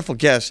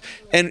guest,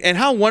 and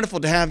how wonderful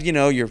to have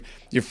your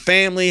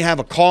family have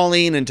a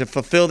calling and to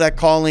fulfill that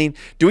calling.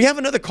 Do we have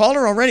another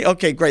caller already?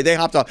 Okay, great. They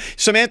hopped off.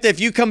 Samantha, if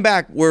you come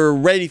back, we're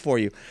ready for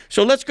you.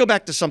 So let's go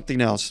back to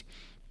something else.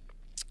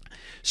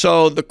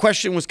 So the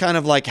question was kind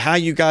of like how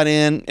you got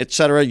in,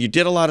 etc. You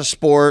did a lot of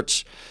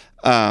sports,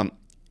 and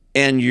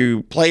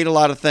you played a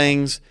lot of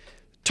things.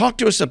 Talk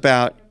to us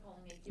about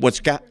what's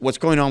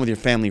going on with your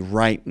family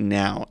right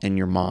now and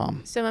your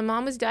mom. So my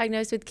mom was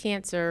diagnosed with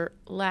cancer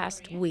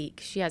last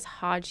week. She has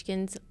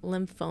Hodgkin's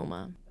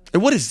lymphoma.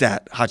 And what is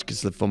that,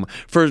 Hodgkin's lymphoma?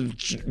 For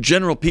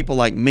general people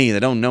like me that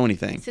don't know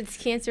anything. So it's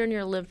cancer in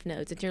your lymph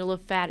nodes. It's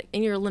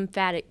in your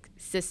lymphatic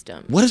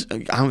system.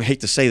 I hate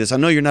to say this. I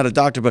know you're not a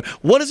doctor, but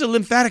what does a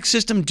lymphatic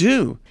system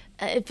do?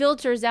 It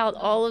filters out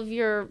all of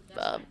your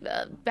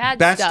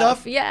bad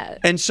stuff. Yeah.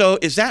 And so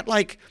is that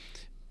like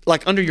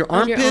under your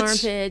armpits? Under your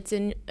armpits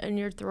and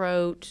your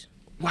throat.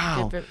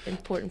 Wow. Different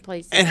important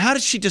places. And how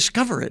did she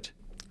discover it?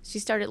 She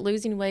started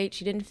losing weight.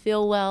 She didn't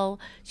feel well.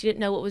 She didn't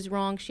know what was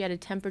wrong. She had a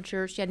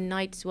temperature. She had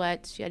night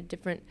sweats. She had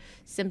different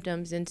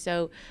symptoms. And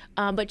so,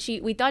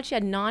 we thought she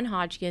had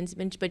non-Hodgkin's,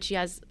 but she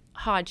has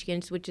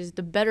Hodgkin's, which is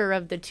the better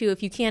of the two.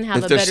 If you can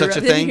have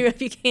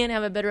if you can't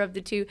have a better of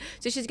the two.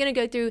 So she's going to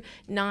go through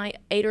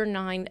 8 or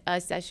 9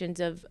 sessions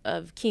of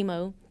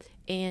chemo.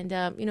 And,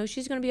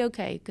 she's going to be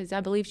okay, because I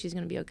believe she's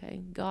going to be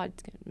okay.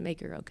 God's going to make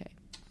her okay.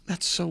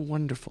 That's so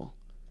wonderful.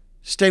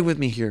 Stay with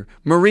me here.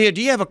 Maria,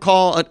 do you have a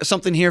call,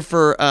 something here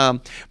for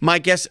my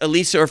guest,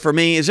 Elisa, or for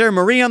me? Is there a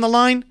Maria on the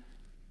line?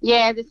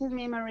 Yeah, this is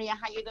me, Maria.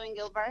 How you doing,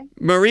 Gilbert?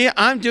 Maria,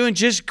 I'm doing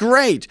just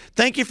great.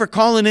 Thank you for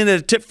calling in at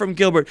a Tip from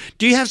Gilbert.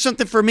 Do you have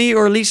something for me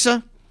or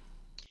Elisa?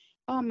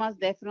 Oh, most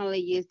definitely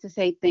used to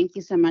say thank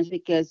you so much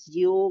because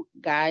you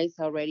guys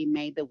already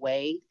made the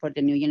way for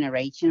the new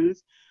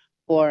generations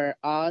for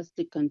us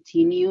to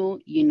continue,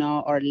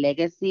 our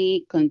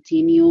legacy,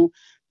 continue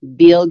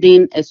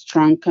building a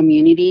strong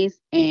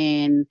communities.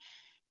 And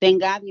thank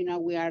God,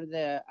 we are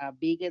the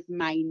biggest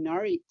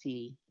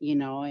minority,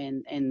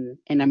 in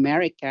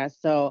America.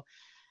 So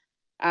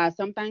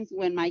sometimes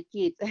when my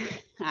kids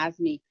ask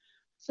me,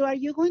 so are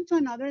you going to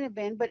another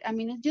event? But I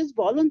mean, it's just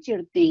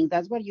volunteer thing.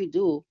 That's what you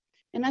do.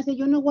 And I said,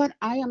 you know what?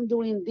 I am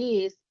doing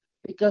this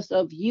because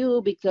of you,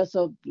 because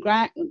of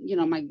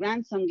my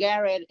grandson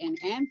Garrett and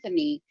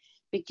Anthony,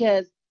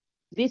 because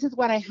this is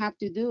what I have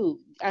to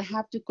do. I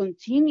have to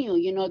continue.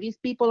 These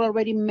people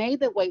already made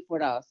the way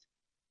for us,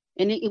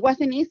 and it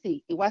wasn't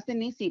easy. It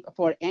wasn't easy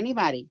for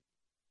anybody.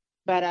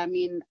 But I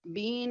mean,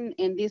 being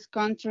in this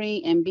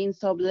country and being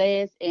so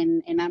blessed,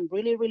 and I'm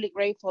really, really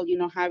grateful,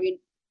 having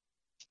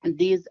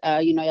this,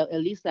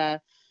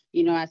 Elisa,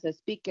 as a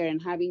speaker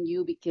and having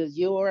you because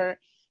you're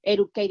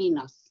educating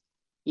us,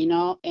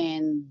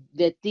 and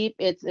the tip,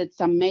 it's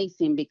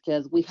amazing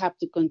because we have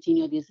to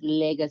continue this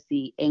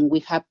legacy and we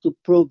have to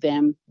prove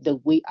them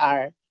that we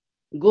are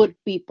good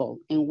people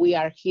and we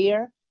are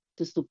here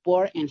to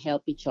support and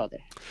help each other.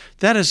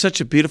 That is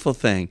such a beautiful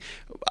thing.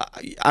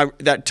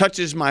 That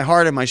touches my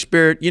heart and my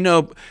spirit.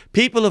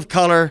 People of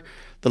color,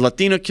 the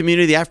Latino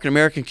community, the African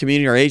American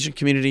community, our Asian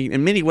community,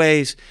 in many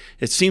ways,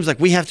 it seems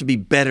like we have to be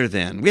better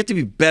than. We have to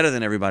be better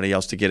than everybody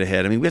else to get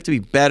ahead. I mean, we have to be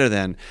better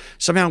than.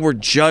 Somehow we're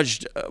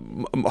judged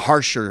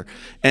harsher.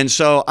 And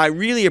so I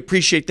really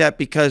appreciate that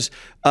because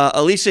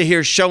Elisa here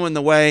is showing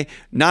the way,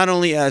 not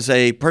only as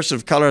a person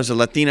of color, as a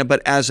Latina,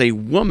 but as a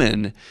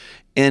woman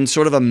in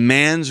sort of a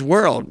man's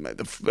world.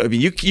 I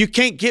mean, you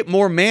can't get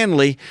more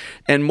manly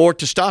and more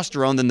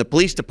testosterone than the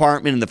police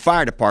department and the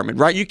fire department,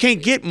 right? You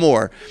can't get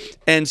more.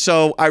 And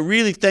so I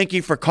really thank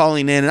you for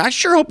calling in. And I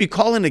sure hope you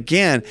call in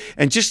again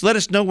and just let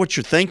us know what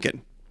you're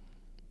thinking.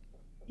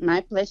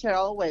 My pleasure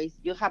always.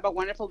 You have a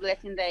wonderful,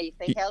 blessing day.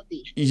 Stay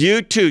healthy.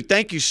 You too.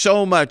 Thank you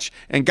so much.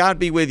 And God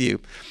be with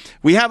you.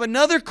 We have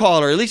another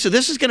caller. Elisa,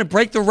 this is going to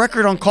break the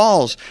record on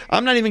calls.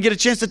 I'm not even getting a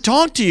chance to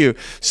talk to you.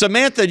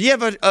 Samantha, do you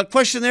have a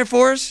question there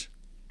for us?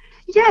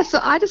 Yeah, so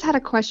I just had a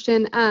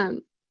question.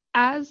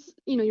 As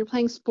you're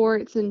playing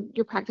sports and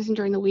you're practicing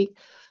during the week,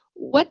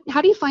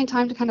 how do you find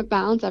time to kind of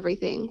balance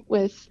everything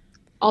with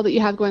all that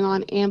you have going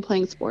on and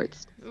playing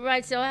sports?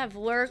 Right, so I have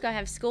work, I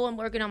have school, I'm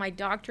working on my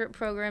doctorate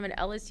program at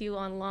LSU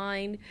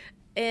online,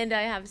 and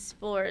I have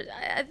sport.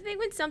 I think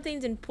when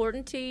something's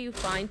important to you, you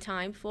find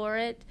time for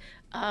it.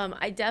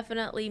 I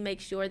definitely make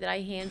sure that I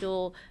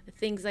handle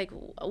things like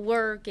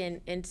work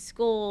and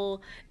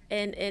school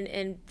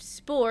and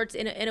sports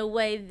in a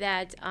way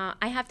that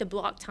I have to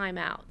block time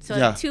out. So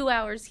Yeah. 2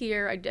 hours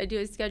here, I do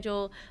a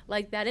schedule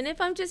like that. And if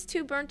I'm just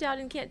too burnt out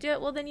and can't do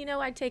it, well, then,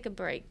 I take a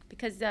break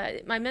because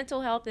my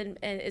mental health and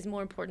is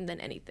more important than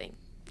anything.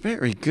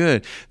 Very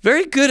good.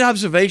 Very good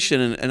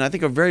observation. And I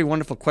think a very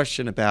wonderful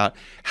question about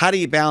how do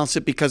you balance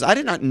it? Because I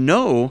did not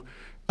know.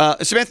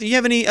 Samantha, you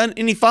have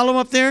any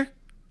follow-up there?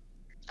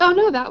 Oh,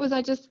 no,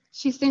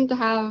 she seemed to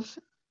have,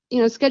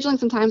 scheduling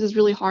sometimes is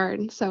really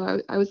hard.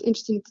 So I was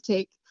interested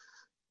to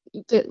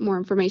get more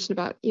information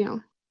about,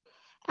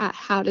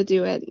 how to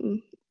do it.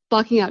 And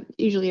blocking out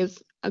usually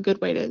is a good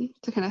way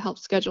to kind of help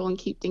schedule and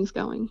keep things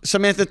going.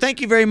 Samantha,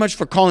 thank you very much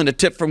for calling the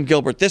Tip from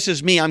Gilbert. This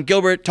is me. I'm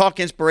Gilbert, Talk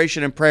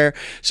Inspiration and Prayer.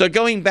 So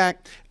going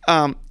back,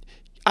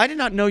 I did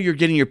not know you're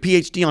getting your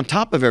PhD on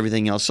top of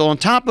everything else. So on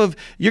top of,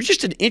 you're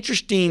just an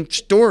interesting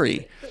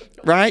story,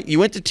 right? You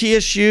went to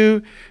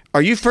TSU.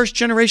 Are you first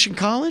generation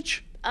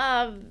college?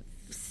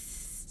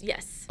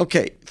 Yes.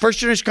 Okay. First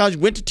generation college,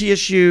 went to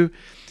TSU,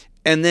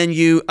 and then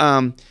you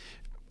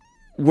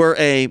were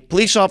a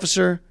police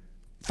officer,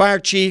 fire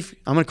chief.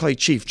 I'm going to call you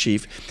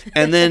chief.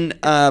 And then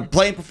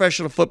playing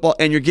professional football,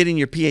 and you're getting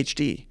your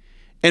PhD.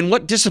 And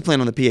what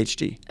discipline on the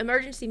PhD?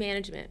 Emergency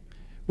management.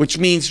 Which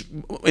means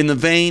in the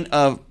vein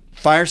of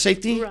fire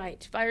safety?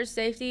 Right. Fire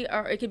safety,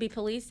 or it could be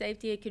police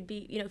safety. It could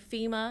be,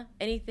 FEMA,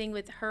 anything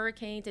with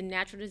hurricanes and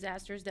natural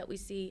disasters that we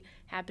see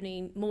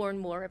happening more and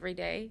more every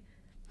day.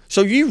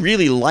 So you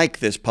really like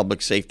this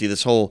public safety,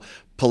 this whole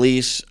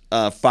police,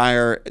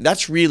 fire.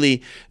 That's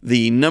really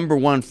the number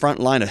one front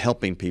line of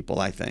helping people,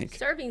 I think.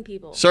 Serving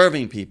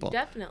people.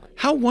 Definitely.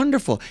 How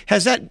wonderful.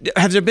 Have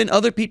there been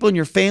other people in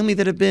your family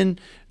that have been,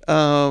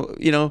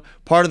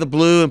 part of the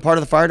Blue and part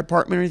of the fire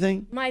department or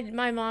anything?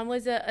 My mom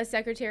was a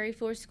secretary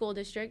for a school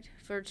district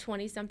for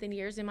 20-something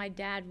years, and my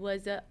dad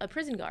was a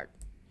prison guard.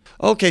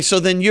 Okay,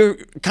 so then you're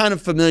kind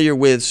of familiar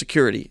with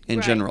security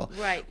in general.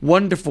 Right.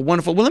 Wonderful. Well,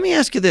 let me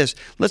ask you this.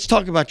 Let's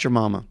talk about your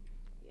mama.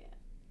 Yeah.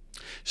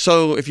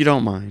 So, if you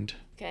don't mind.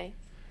 Okay.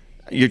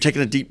 You're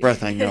taking a deep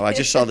breath, I know. I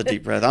just saw the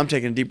deep breath. I'm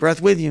taking a deep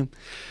breath with you.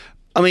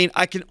 I mean,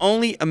 I can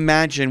only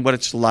imagine what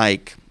it's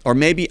like, or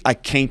maybe I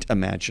can't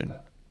imagine.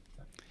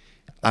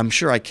 I'm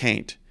sure I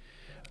can't.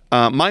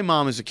 My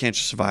mom is a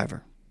cancer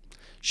survivor.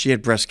 She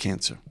had breast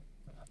cancer.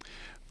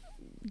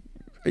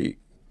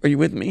 Are you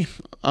with me?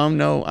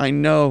 No, I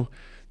know.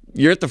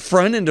 You're at the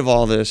front end of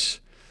all this.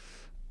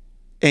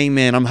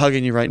 Amen. I'm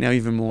hugging you right now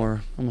even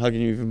more. I'm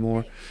hugging you even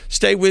more.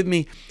 Stay with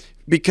me,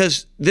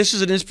 because this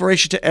is an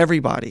inspiration to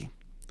everybody,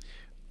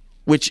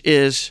 which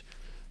is,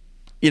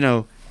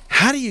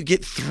 how do you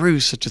get through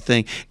such a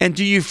thing? And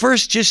do you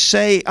first just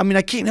say,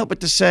 I can't help but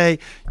to say,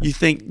 you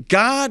think,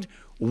 God,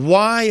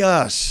 why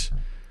us?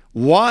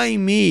 Why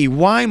me?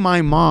 Why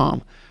my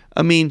mom?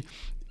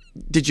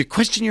 Did you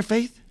question your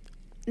faith?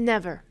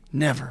 Never.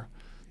 Never.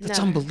 That's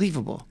No.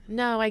 unbelievable.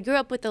 No, I grew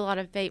up with a lot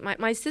of faith.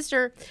 My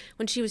sister,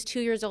 when she was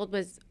 2 years old,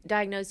 was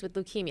diagnosed with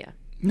leukemia.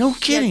 No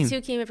She kidding. had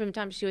two chemo from the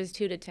time she was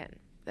 2 to 10.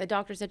 The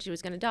doctor said she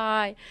was going to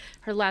die.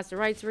 Her last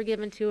rites were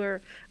given to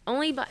her.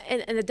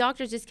 And the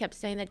doctors just kept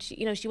saying that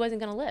she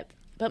wasn't going to live.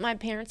 But my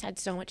parents had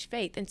so much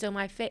faith, and so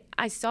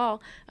I saw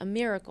a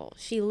miracle.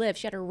 She lived.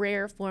 She had a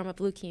rare form of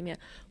leukemia,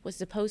 was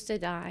supposed to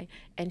die,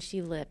 and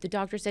she lived. The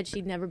doctor said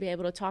she'd never be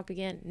able to talk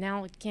again.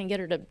 Now I can't get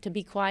her to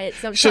be quiet.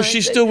 Sometimes. So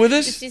she's still with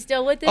us? She's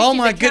still with us. Oh She's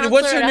my a goodness.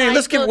 What's her counselor at a name?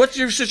 high school. What's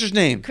your sister's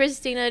name?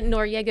 Christina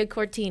Noriega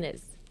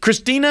Cortines.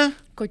 Christina?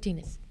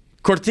 Cortines.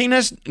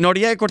 Cortines,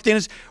 Noriega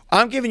Cortines.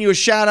 I'm giving you a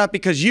shout out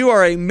because you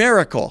are a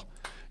miracle.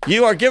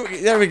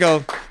 There we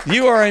go.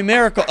 You are a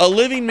miracle, a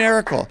living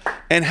miracle.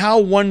 And how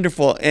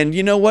wonderful. And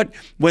you know what?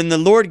 When the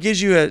Lord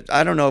gives you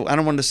I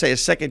don't want to say a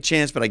second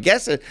chance, but I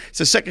guess it's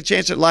a second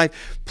chance at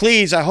life.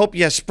 Please, I hope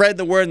you spread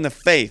the word and the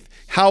faith.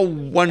 How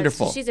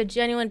wonderful. She's a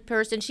genuine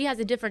person. She has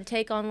a different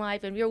take on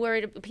life, and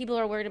people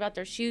are worried about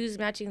their shoes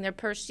matching their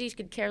purse. She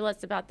could care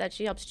less about that.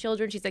 She helps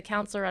children. She's a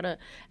counselor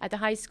at the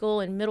high school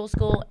and middle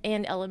school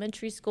and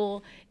elementary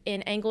school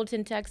in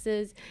Angleton,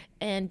 Texas,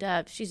 and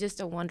she's just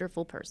a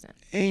wonderful person.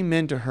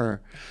 Amen to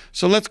her.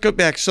 So let's go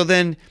back. So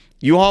then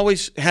you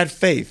always had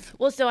faith.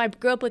 Well, so I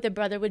grew up with a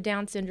brother with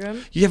Down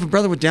syndrome. You have a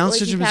brother with Down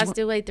syndrome He as passed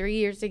well? away 3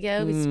 years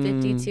ago. He was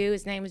 52.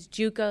 His name was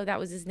Juco. That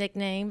was his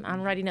nickname.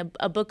 I'm writing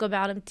a book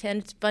about him,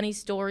 10 funny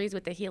stories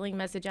with a healing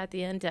message at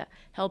the end to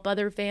help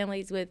other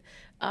families with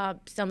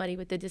somebody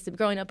with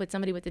growing up with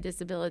somebody with a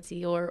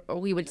disability, or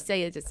we would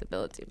say a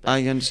disability. But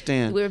I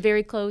understand. we were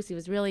very close. He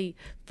was really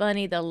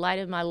funny, the light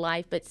of my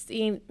life. But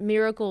seeing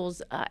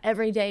miracles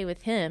every day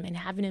with him and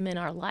having him in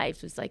our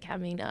lives was like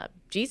having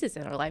Jesus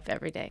in our life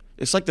every day.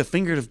 It's like the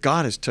finger of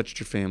God has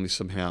touched your family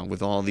somehow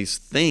with all these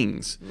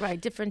things.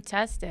 Right, different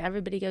tests.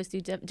 Everybody goes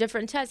through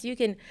different tests. You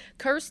can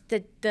curse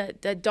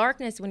the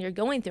darkness when you're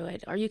going through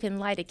it, or you can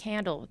light a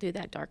candle through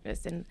that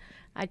darkness. And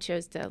I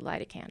chose to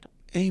light a candle.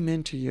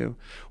 Amen to you.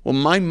 Well,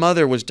 my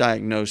mother was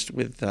diagnosed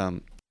with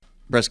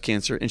breast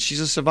cancer, and she's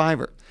a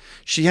survivor.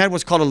 She had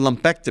what's called a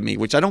lumpectomy,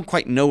 which I don't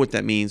quite know what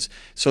that means.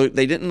 So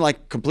they didn't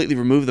completely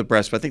remove the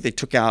breast, but I think they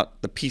took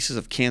out the pieces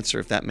of cancer,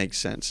 if that makes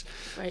sense.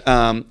 Right.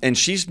 And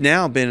she's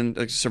now been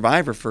a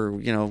survivor for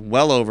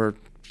well over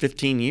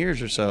 15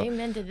 years or so.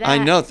 Amen to that. I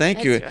know.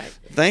 Thank you. That's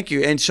right. Thank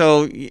you. And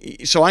so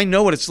I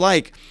know what it's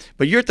like.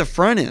 But you're at the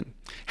front end.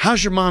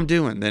 How's your mom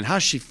doing then?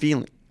 How's she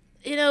feeling?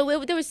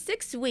 There was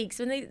 6 weeks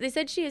when they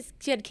said she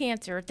had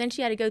cancer. Then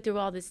she had to go through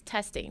all this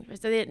testing.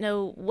 So they didn't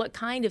know what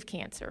kind of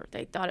cancer.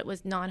 They thought it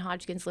was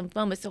non-Hodgkin's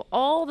lymphoma. So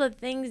all the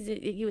things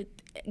that you would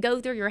go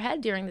through your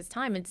head during this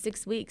time in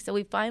 6 weeks. So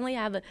we finally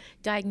have a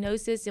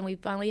diagnosis, and we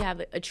finally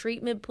have a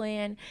treatment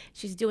plan.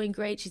 She's doing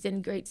great. She's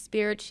in great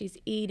spirits. She's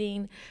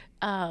eating.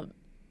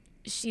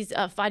 She's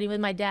fighting with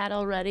my dad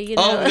already.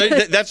 Oh,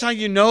 that's how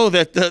you know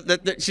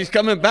that she's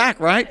coming back,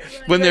 right?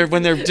 When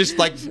they're just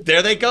like,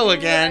 there they go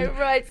again.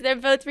 Right. So they're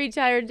both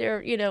retired.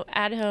 They're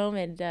at home,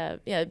 and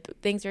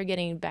things are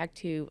getting back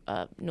to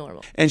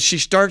normal. And she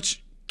starts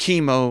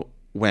chemo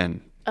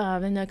when?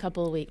 In a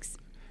couple of weeks.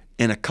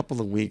 In a couple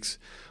of weeks.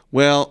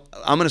 Well,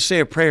 I'm going to say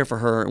a prayer for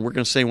her, and we're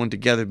going to say one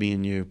together, me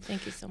and you.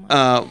 Thank you so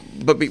much.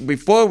 But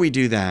before we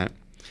do that,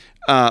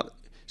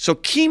 so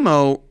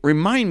chemo,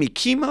 remind me,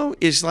 chemo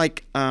is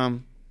like,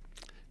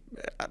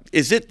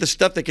 is it the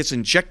stuff that gets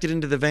injected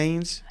into the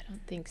veins? I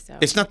don't think so.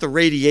 It's not the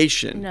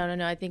radiation. No.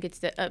 I think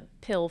it's a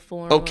pill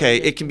form. Okay,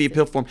 it can be a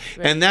pill form.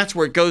 Right. And that's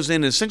where it goes in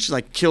and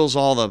essentially kills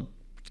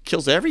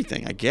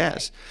everything, I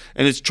guess. Right.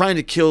 And it's trying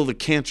to kill the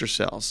cancer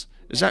cells.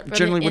 Is that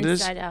generally what it is?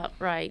 Inside out,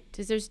 right.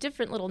 Because there's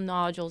different little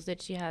nodules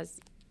that she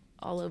has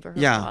all over her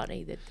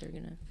body that they're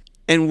going to...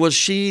 And will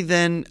she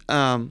then...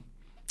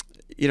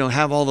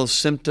 have all those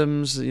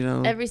symptoms,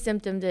 Every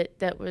symptom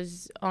that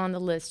was on the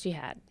list she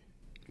had.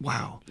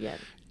 Wow. Yeah.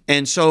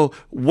 And so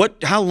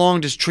how long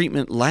does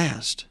treatment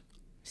last?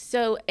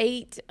 So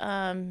 8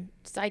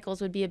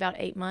 cycles would be about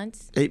 8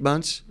 months. 8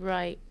 months?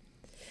 Right.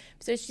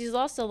 So she's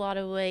lost a lot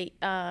of weight,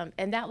 and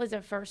that was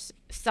her first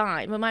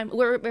sign.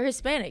 We're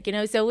Hispanic,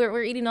 so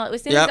we're eating all.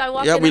 As soon as I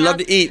walk in the we house, love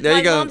to eat. There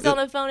you go. My mom's on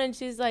the phone, and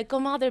she's like,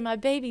 "Comadre, my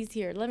baby's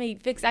here. Let me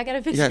fix. I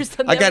gotta fix her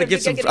something. I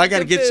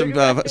gotta get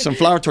some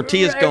flour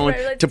tortillas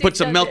going to put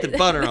some melted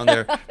butter on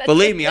there.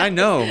 Believe me, I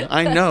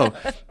know.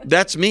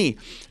 That's me.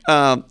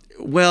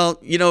 Well,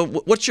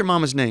 what's your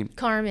mama's name?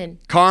 Carmen.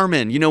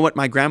 Carmen. You know what?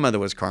 My grandmother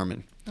was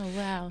Carmen. Oh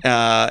wow.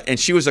 And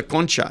she was a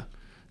concha.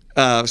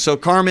 So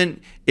Carmen,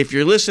 if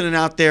you're listening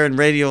out there in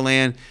Radio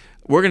Land,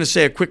 we're going to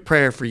say a quick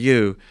prayer for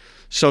you.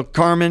 So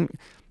Carmen,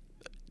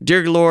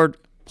 dear Lord,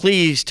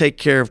 please take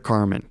care of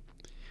Carmen.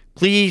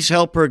 Please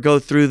help her go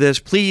through this.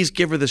 Please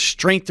give her the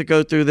strength to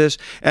go through this,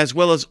 as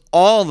well as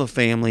all the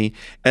family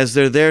as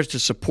they're there to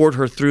support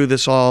her through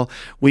this all.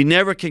 We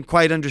never can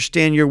quite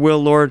understand your will,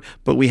 Lord,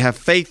 but we have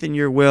faith in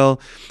your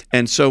will.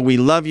 And so we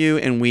love you,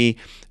 and we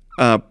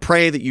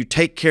pray that you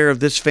take care of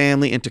this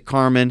family and to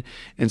Carmen.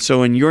 And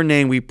so in your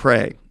name we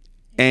pray.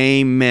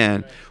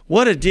 Amen.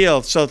 What a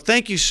deal. So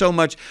thank you so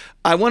much.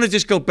 I want to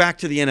just go back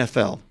to the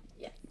NFL.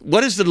 Yeah.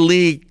 What is the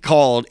league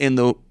called in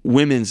the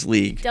women's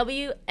league?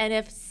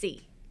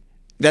 WNFC.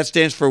 That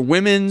stands for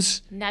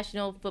Women's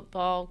National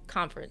Football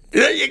Conference.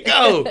 There you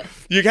go.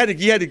 You had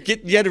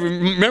to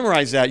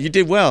memorize that. You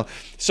did well.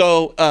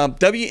 So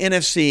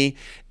WNFC,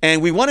 and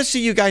we want to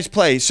see you guys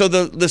play. So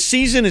the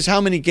season is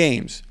how many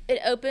games? It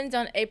opens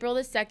on April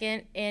the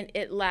 2nd, and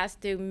it lasts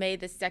through May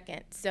the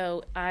 2nd.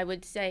 So I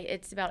would say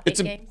it's about 8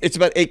 games. It's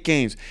about 8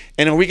 games.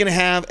 And are we going to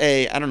have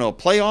a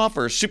playoff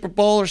or a Super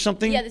Bowl or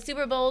something? Yeah, the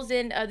Super Bowl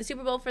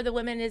for the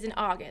women is in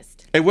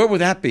August. Hey, where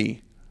would that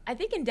be? I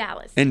think in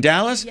Dallas. In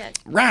Dallas? Yes.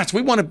 Rats,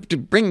 we wanted to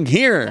bring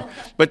here,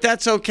 but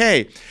that's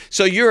okay.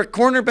 So you're a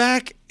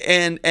cornerback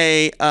and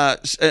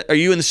are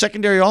you in the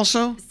secondary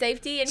also?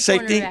 Safety and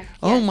Safety? cornerback.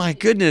 Oh, yes. my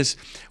goodness.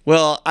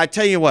 Well, I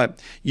tell you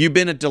what, you've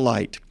been a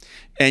delight.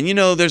 And,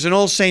 there's an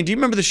old saying. Do you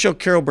remember the show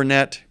Carol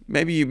Burnett?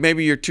 Maybe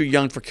you're too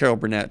young for Carol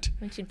Burnett.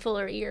 When she'd pull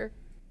her ear.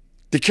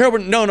 The Carol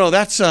Burnett? No,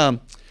 that's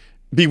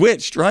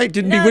Bewitched, right?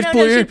 Didn't Bewitched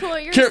pull her ear? She pulled her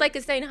ear. It's like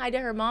saying hi to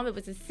her mom. It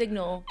was a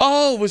signal.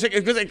 Oh, was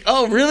it?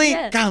 Oh, really?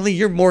 Yes. Golly,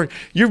 you're more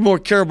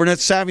Carol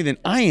Burnett savvy than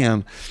I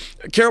am.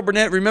 Carol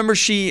Burnett, remember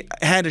she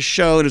had a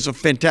show. It was a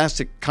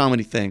fantastic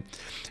comedy thing,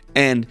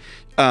 and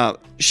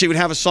she would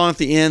have a song at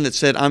the end that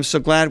said, "I'm so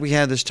glad we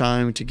had this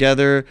time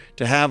together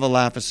to have a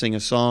laugh and sing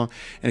a song."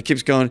 And it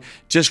keeps going.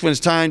 Just when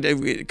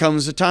it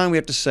comes the time we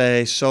have to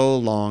say so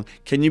long.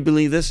 Can you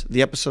believe this?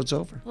 The episode's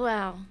over.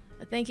 Wow.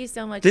 Thank you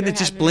so much. Didn't it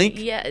just blink?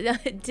 Me. Yeah,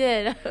 it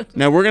did.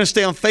 Now, we're going to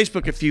stay on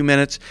Facebook a few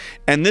minutes.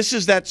 And this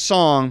is that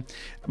song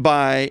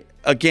by,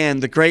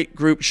 again, the great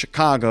group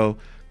Chicago,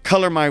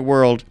 Color My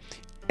World.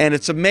 And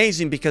it's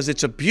amazing because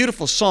it's a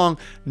beautiful song.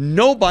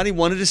 Nobody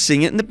wanted to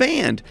sing it in the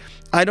band.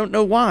 I don't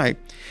know why.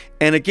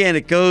 And again,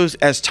 it goes,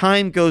 as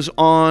time goes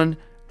on,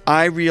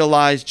 I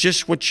realize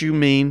just what you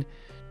mean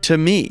to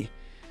me.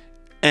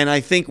 And I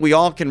think we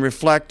all can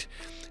reflect.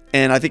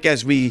 And I think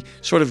as we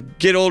sort of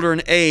get older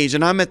in age,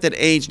 and I'm at that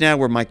age now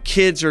where my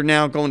kids are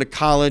now going to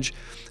college.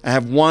 I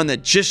have one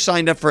that just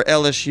signed up for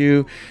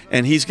LSU,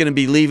 and he's going to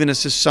be leaving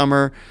us this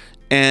summer.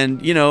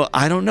 And,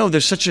 I don't know.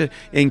 There's such an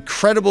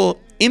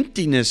incredible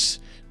emptiness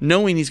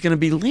knowing he's going to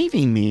be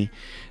leaving me,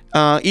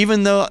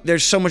 even though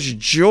there's so much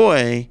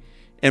joy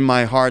in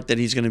my heart that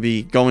he's going to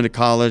be going to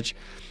college.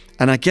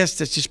 And I guess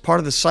that's just part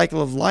of the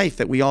cycle of life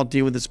that we all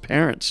deal with as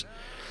parents.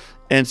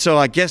 And so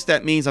I guess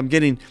that means I'm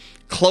getting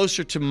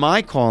closer to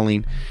my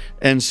calling.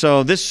 And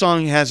so this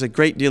song has a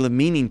great deal of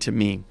meaning to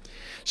me.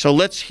 So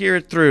let's hear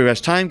it through.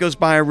 As time goes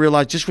by, I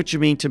realize just what you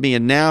mean to me.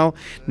 And now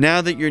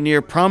that you're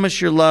near,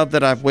 promise your love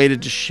that I've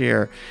waited to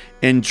share.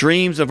 In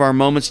dreams of our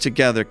moments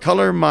together,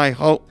 color my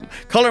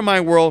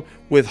world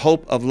with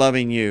hope of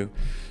loving you.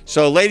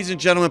 So ladies and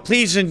gentlemen,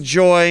 please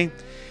enjoy.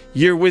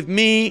 You're with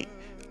me,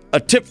 a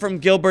tip from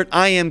Gilbert.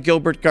 I am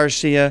Gilbert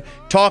Garcia.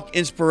 Talk,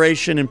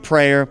 inspiration, and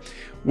prayer.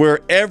 We're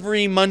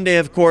every Monday,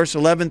 of course,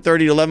 11:30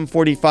 to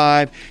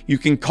 11:45. You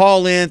can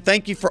call in.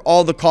 Thank you for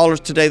all the callers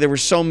today. There were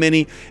so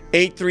many.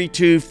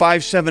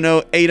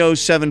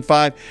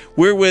 832-570-8075.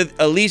 We're with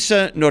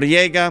Elisa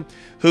Noriega,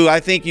 who I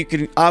think you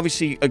can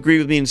obviously agree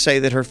with me and say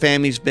that her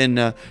family's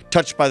been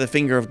touched by the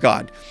finger of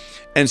God.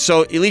 And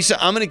so,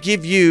 Elisa, I'm going to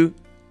give you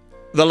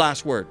the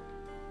last word.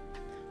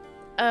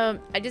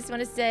 I just want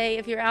to say,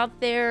 if you're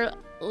out there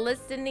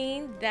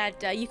listening,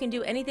 that you can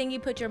do anything you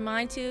put your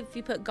mind to if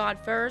you put God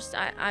first.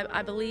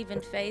 I believe in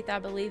faith. I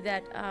believe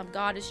that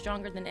God is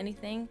stronger than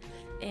anything,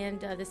 and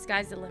the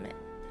sky's the limit.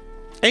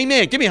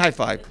 Amen. Give me a high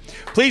five.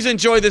 Please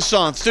enjoy this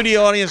song.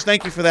 Studio audience,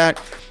 thank you for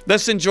that.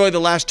 Let's enjoy the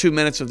last 2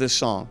 minutes of this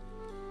song.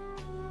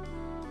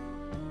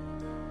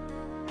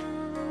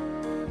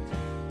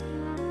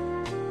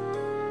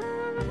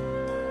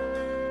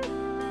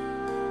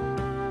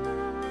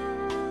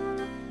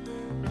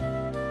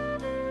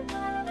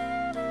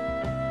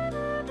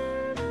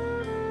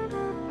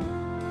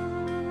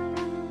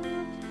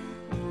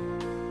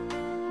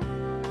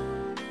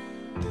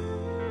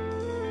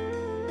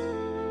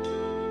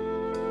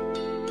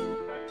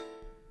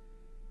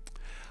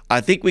 I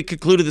think we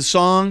concluded the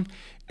song,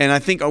 and I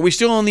think, are we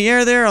still on the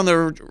air there, on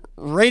the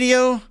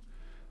radio?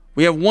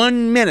 We have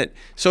 1 minute.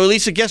 So,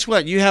 Elisa, guess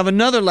what? You have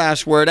another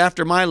last word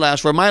after my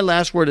last word. My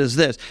last word is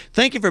this.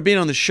 Thank you for being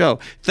on the show.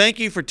 Thank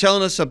you for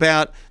telling us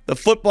about the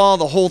football,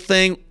 the whole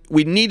thing.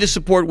 We need to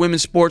support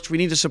women's sports. We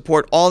need to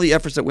support all the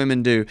efforts that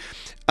women do.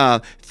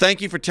 Thank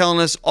you for telling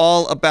us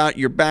all about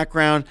your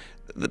background,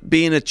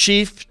 being a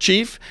chief,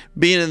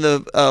 being in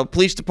the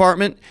police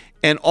department,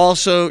 and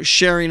also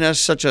sharing us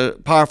such a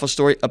powerful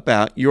story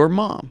about your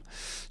mom.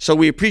 So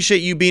we appreciate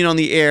you being on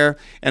the air,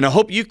 and I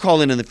hope you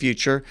call in the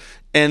future.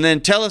 And then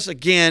tell us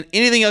again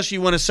anything else you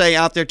want to say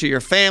out there to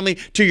your family,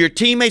 to your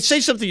teammates. Say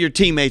something to your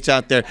teammates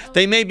out there.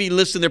 They may be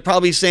listening. They're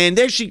probably saying,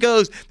 there she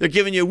goes. They're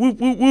giving you a whoop,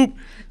 whoop, whoop.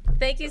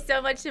 Thank you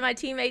so much to my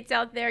teammates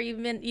out there. You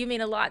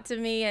mean a lot to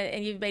me,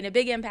 and you've made a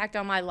big impact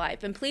on my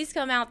life. And please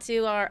come out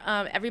to our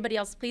everybody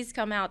else. Please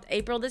come out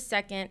April the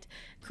 2nd,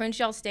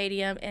 Crenshaw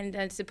Stadium,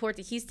 and support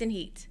the Houston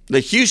Heat. The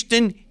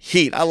Houston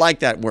Heat. I like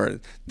that word.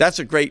 That's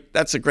a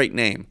great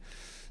name.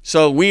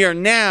 So we are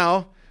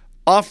now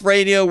off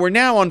radio. We're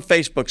now on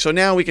Facebook. So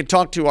now we can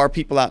talk to our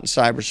people out in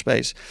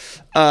cyberspace.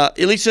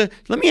 Elisa,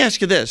 let me ask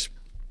you this: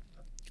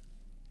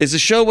 is the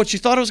show what you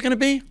thought it was going to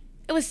be?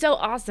 It was so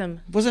awesome.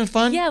 Wasn't it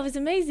fun? Yeah, it was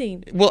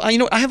amazing. Well,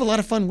 I have a lot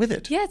of fun with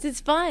it. Yes, it's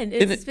fun.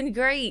 It's been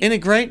great. Isn't it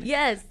great?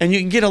 Yes. And you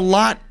can get a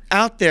lot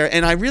out there.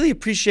 And I really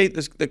appreciate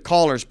the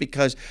callers,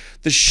 because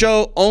the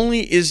show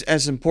only is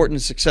as important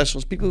and successful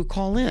as people who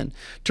call in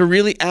to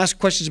really ask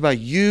questions about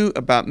you,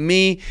 about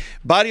me.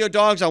 Body of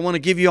Dogs, I want to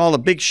give you all a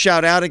big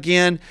shout out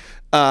again.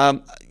 I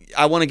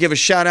want to give a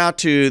shout out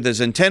to the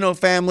Zenteno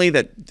family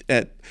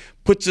that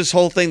puts this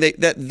whole thing,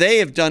 that they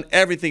have done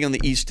everything on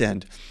the East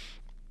End.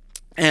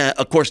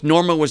 Of course,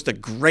 Norma was the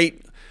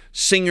great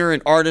singer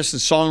and artist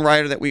and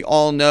songwriter that we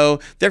all know.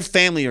 Their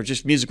family are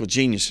just musical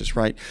geniuses,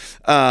 right?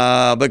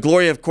 But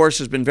Gloria, of course,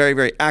 has been very,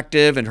 very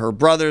active, and her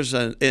brothers,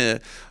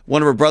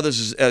 one of her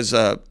brothers is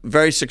a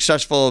very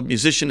successful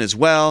musician as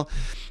well.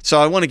 So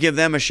I want to give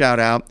them a shout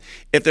out.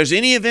 If there's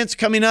any events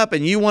coming up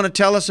and you want to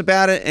tell us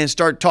about it and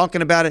start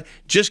talking about it,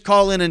 just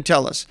call in and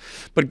tell us.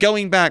 But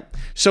going back,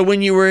 so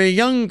when you were a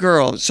young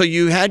girl, so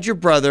you had your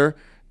brother,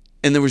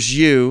 and there was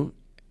you,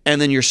 and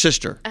then your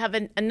sister. I have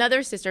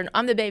another sister.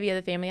 I'm the baby of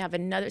the family. I have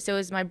another. So it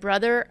was my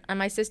brother and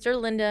my sister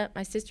Linda,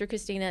 my sister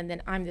Christina, and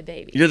then I'm the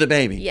baby. You're the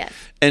baby. Yes.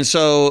 And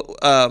so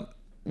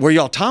were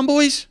y'all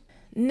tomboys?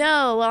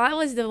 No, well, I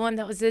was the one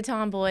that was the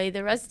tomboy.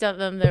 The rest of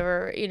them, they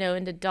were,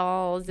 into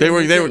dolls. They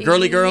were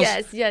girly girls?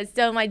 Yes.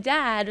 So my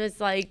dad was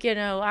like,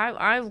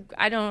 I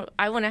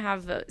want to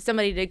have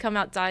somebody to come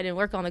outside and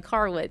work on the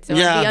car with. So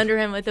I'd be under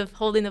him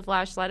holding the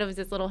flashlight. I was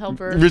this little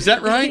helper. Was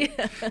that right?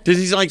 Yeah. Did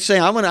he like say,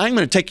 I'm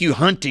gonna take you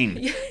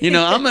hunting?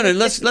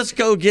 Let's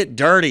go get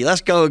dirty. Let's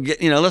go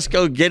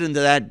get into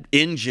that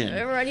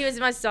engine. Right. He was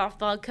my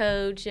softball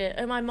coach,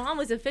 and my mom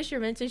was a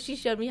fisherman, so she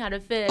showed me how to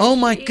fish. Oh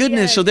my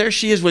goodness! Yes. So there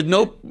she is with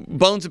no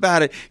bones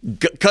about it,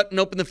 cutting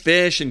open the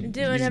fish and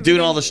doing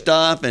all the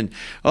stuff, and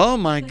oh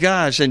my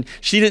gosh. And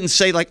she didn't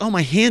say like, oh,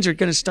 my hands are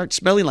going to start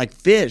smelling like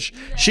fish.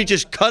 No. She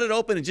just cut it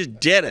open and just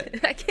did it.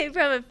 I came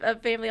from a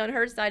family on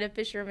her side of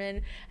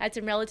fishermen. I had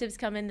some relatives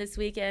come in this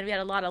weekend. We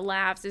had a lot of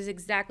laughs. It's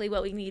exactly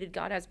what we needed.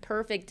 God has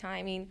perfect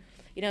timing.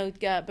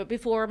 But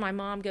before my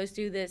mom goes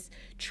through this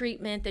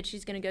treatment that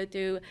she's going to go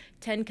through,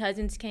 10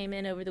 cousins came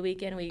in over the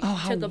weekend. We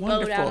took a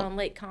boat out on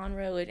Lake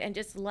Conroe and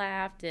just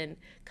laughed and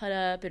cut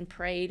up and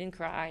prayed and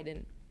cried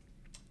and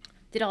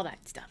did all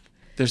that stuff.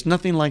 There's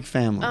nothing like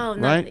family,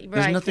 right?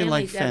 There's nothing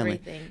like family.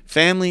 Everything.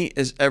 Family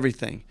is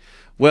everything.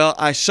 Well,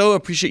 I so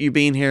appreciate you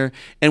being here.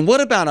 And what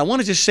about, I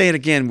want to just say it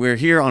again, we're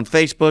here on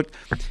Facebook.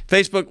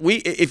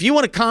 If you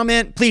want to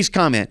comment, please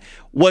comment.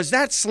 Was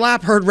that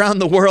slap heard around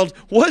the world?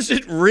 Was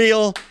it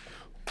real?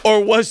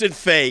 Or was it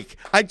fake?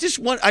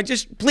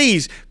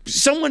 Please,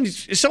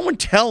 someone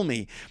tell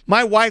me.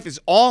 My wife is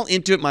all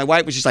into it. My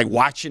wife was just like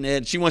watching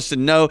it. She wants to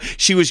know.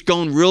 She was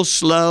going real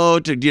slow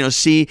to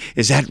see,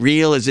 is that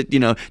real? Is it,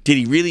 did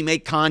he really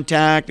make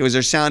contact? Was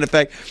there sound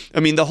effect? I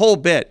mean, the whole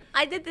bit.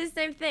 I did the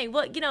same thing.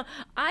 Well,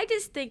 I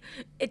just think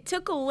it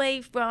took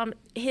away from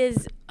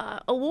his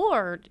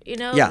award,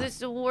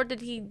 this award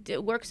that he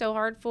worked so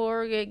hard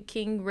for,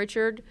 King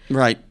Richard.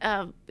 Right.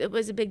 It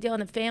was a big deal,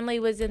 and the family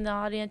was in the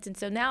audience, and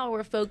so now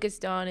we're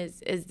focused on is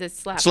this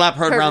slap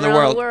heard around the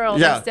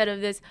world instead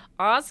of this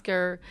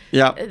Oscar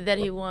that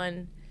he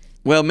won.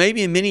 Well,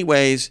 maybe in many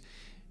ways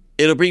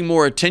it'll bring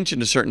more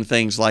attention to certain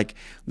things, like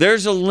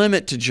there's a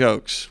limit to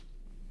jokes.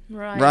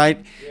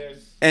 Right?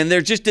 Yes. And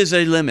there just is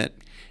a limit.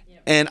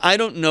 And I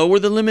don't know where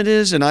the limit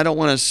is, and I don't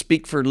want to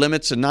speak for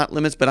limits and not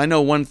limits, but I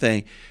know one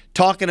thing.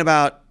 Talking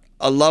about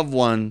a loved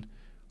one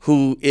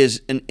who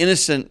is an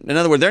innocent, in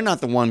other words, they're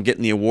not the one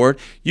getting the award.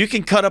 You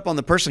can cut up on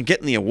the person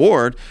getting the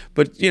award,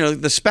 but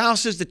the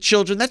spouses, the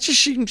children, that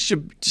just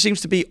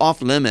seems to be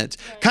off limits.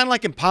 Right. Kind of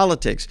like in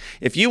politics.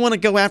 If you want to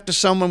go after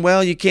someone,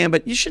 well, you can,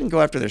 but you shouldn't go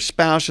after their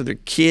spouse or their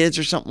kids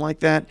or something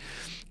like that.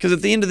 Because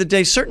at the end of the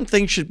day, certain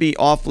things should be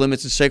off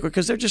limits and sacred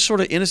because they're just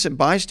sort of innocent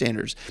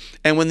bystanders.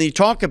 And when you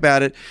talk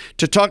about it,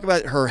 to talk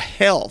about her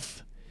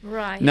health,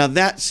 right? Now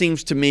that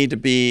seems to me to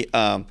be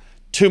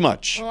too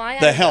much. Well,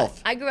 the health.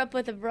 I grew up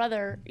with a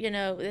brother,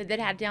 that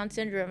had Down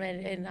syndrome,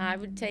 and I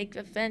would take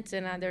offense.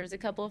 And there was a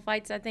couple of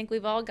fights I think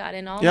we've all got,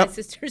 and all my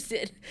sisters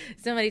did.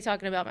 Somebody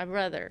talking about my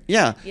brother.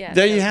 Yeah.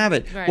 There you have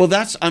it. Right. Well,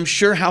 that's, I'm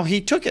sure, how he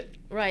took it.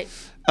 Right.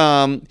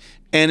 And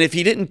if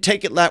he didn't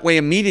take it that way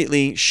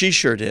immediately, she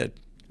sure did.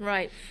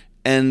 Right.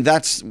 and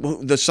that's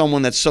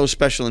someone that's so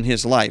special in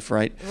his life,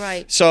 right?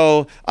 Right.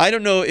 So I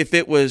don't know if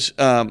it was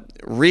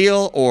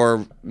real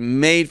or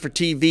made for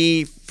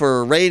TV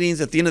for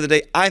ratings. At the end of the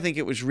day, I think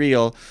it was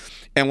real.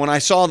 And when I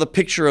saw the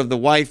picture of the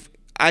wife,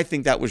 I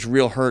think that was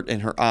real hurt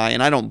in her eye,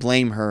 and I don't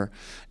blame her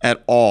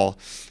at all.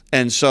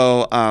 And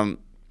so,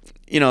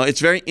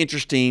 it's very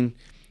interesting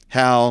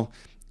how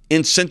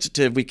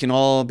insensitive we can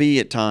all be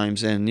at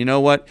times. And you know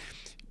what?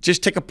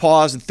 Just take a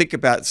pause and think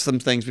about some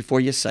things before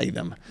you say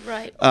them.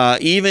 Right.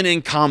 Even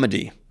in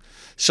comedy.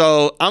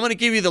 So I'm going to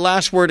give you the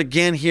last word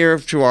again here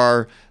to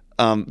our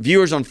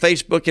viewers on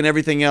Facebook and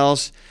everything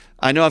else.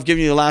 I know I've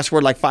given you the last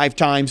word like 5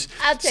 times.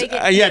 I'll take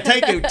it. Yeah,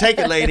 take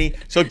it, lady.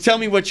 So tell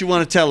me what you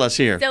want to tell us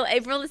here. So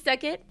April the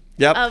 2nd.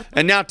 Yep.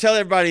 And now tell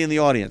everybody in the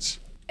audience.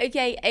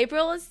 Okay,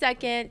 April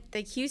 2nd,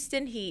 the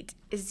Houston Heat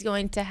is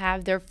going to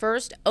have their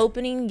first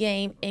opening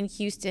game in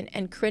Houston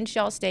and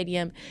Crenshaw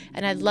Stadium,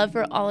 and I'd love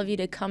for all of you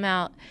to come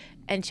out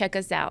and check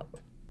us out.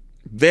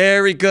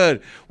 Very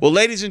good. Well,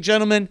 ladies and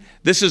gentlemen,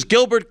 this is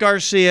Gilbert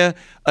Garcia,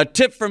 a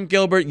tip from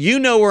Gilbert. You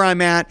know where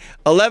I'm at,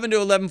 11 to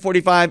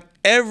 11:45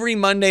 every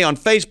Monday on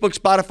Facebook,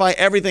 Spotify,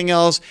 everything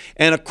else.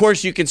 And, of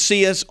course, you can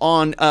see us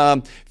on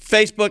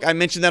Facebook. I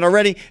mentioned that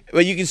already.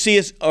 But you can see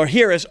us or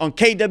hear us on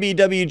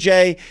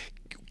KWWJ,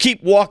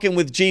 Keep Walking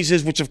with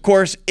Jesus, which, of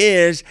course,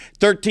 is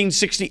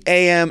 1360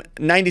 AM,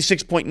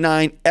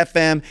 96.9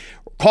 FM.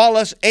 Call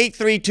us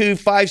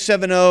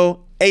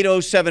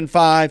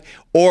 832-570-8075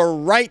 or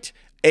write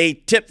a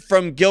tip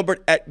from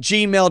Gilbert at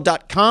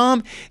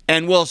gmail.com,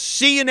 and we'll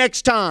see you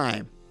next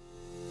time.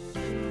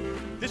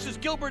 This is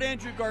Gilbert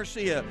Andrew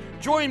Garcia.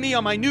 Join me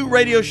on my new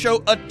radio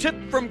show, A Tip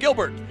from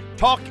Gilbert.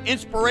 Talk,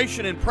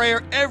 inspiration, and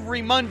prayer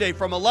every Monday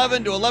from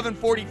 11 to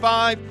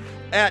 11:45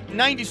 at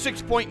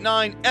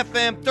 96.9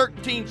 FM,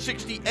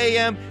 1360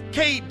 AM,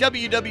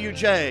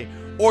 KWWJ.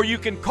 Or you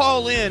can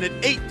call in at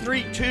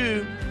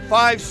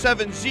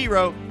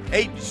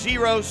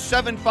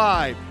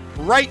 832-570-8075.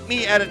 Write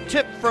me at a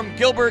tip from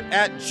Gilbert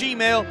at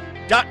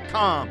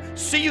gmail.com.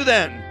 See you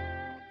then.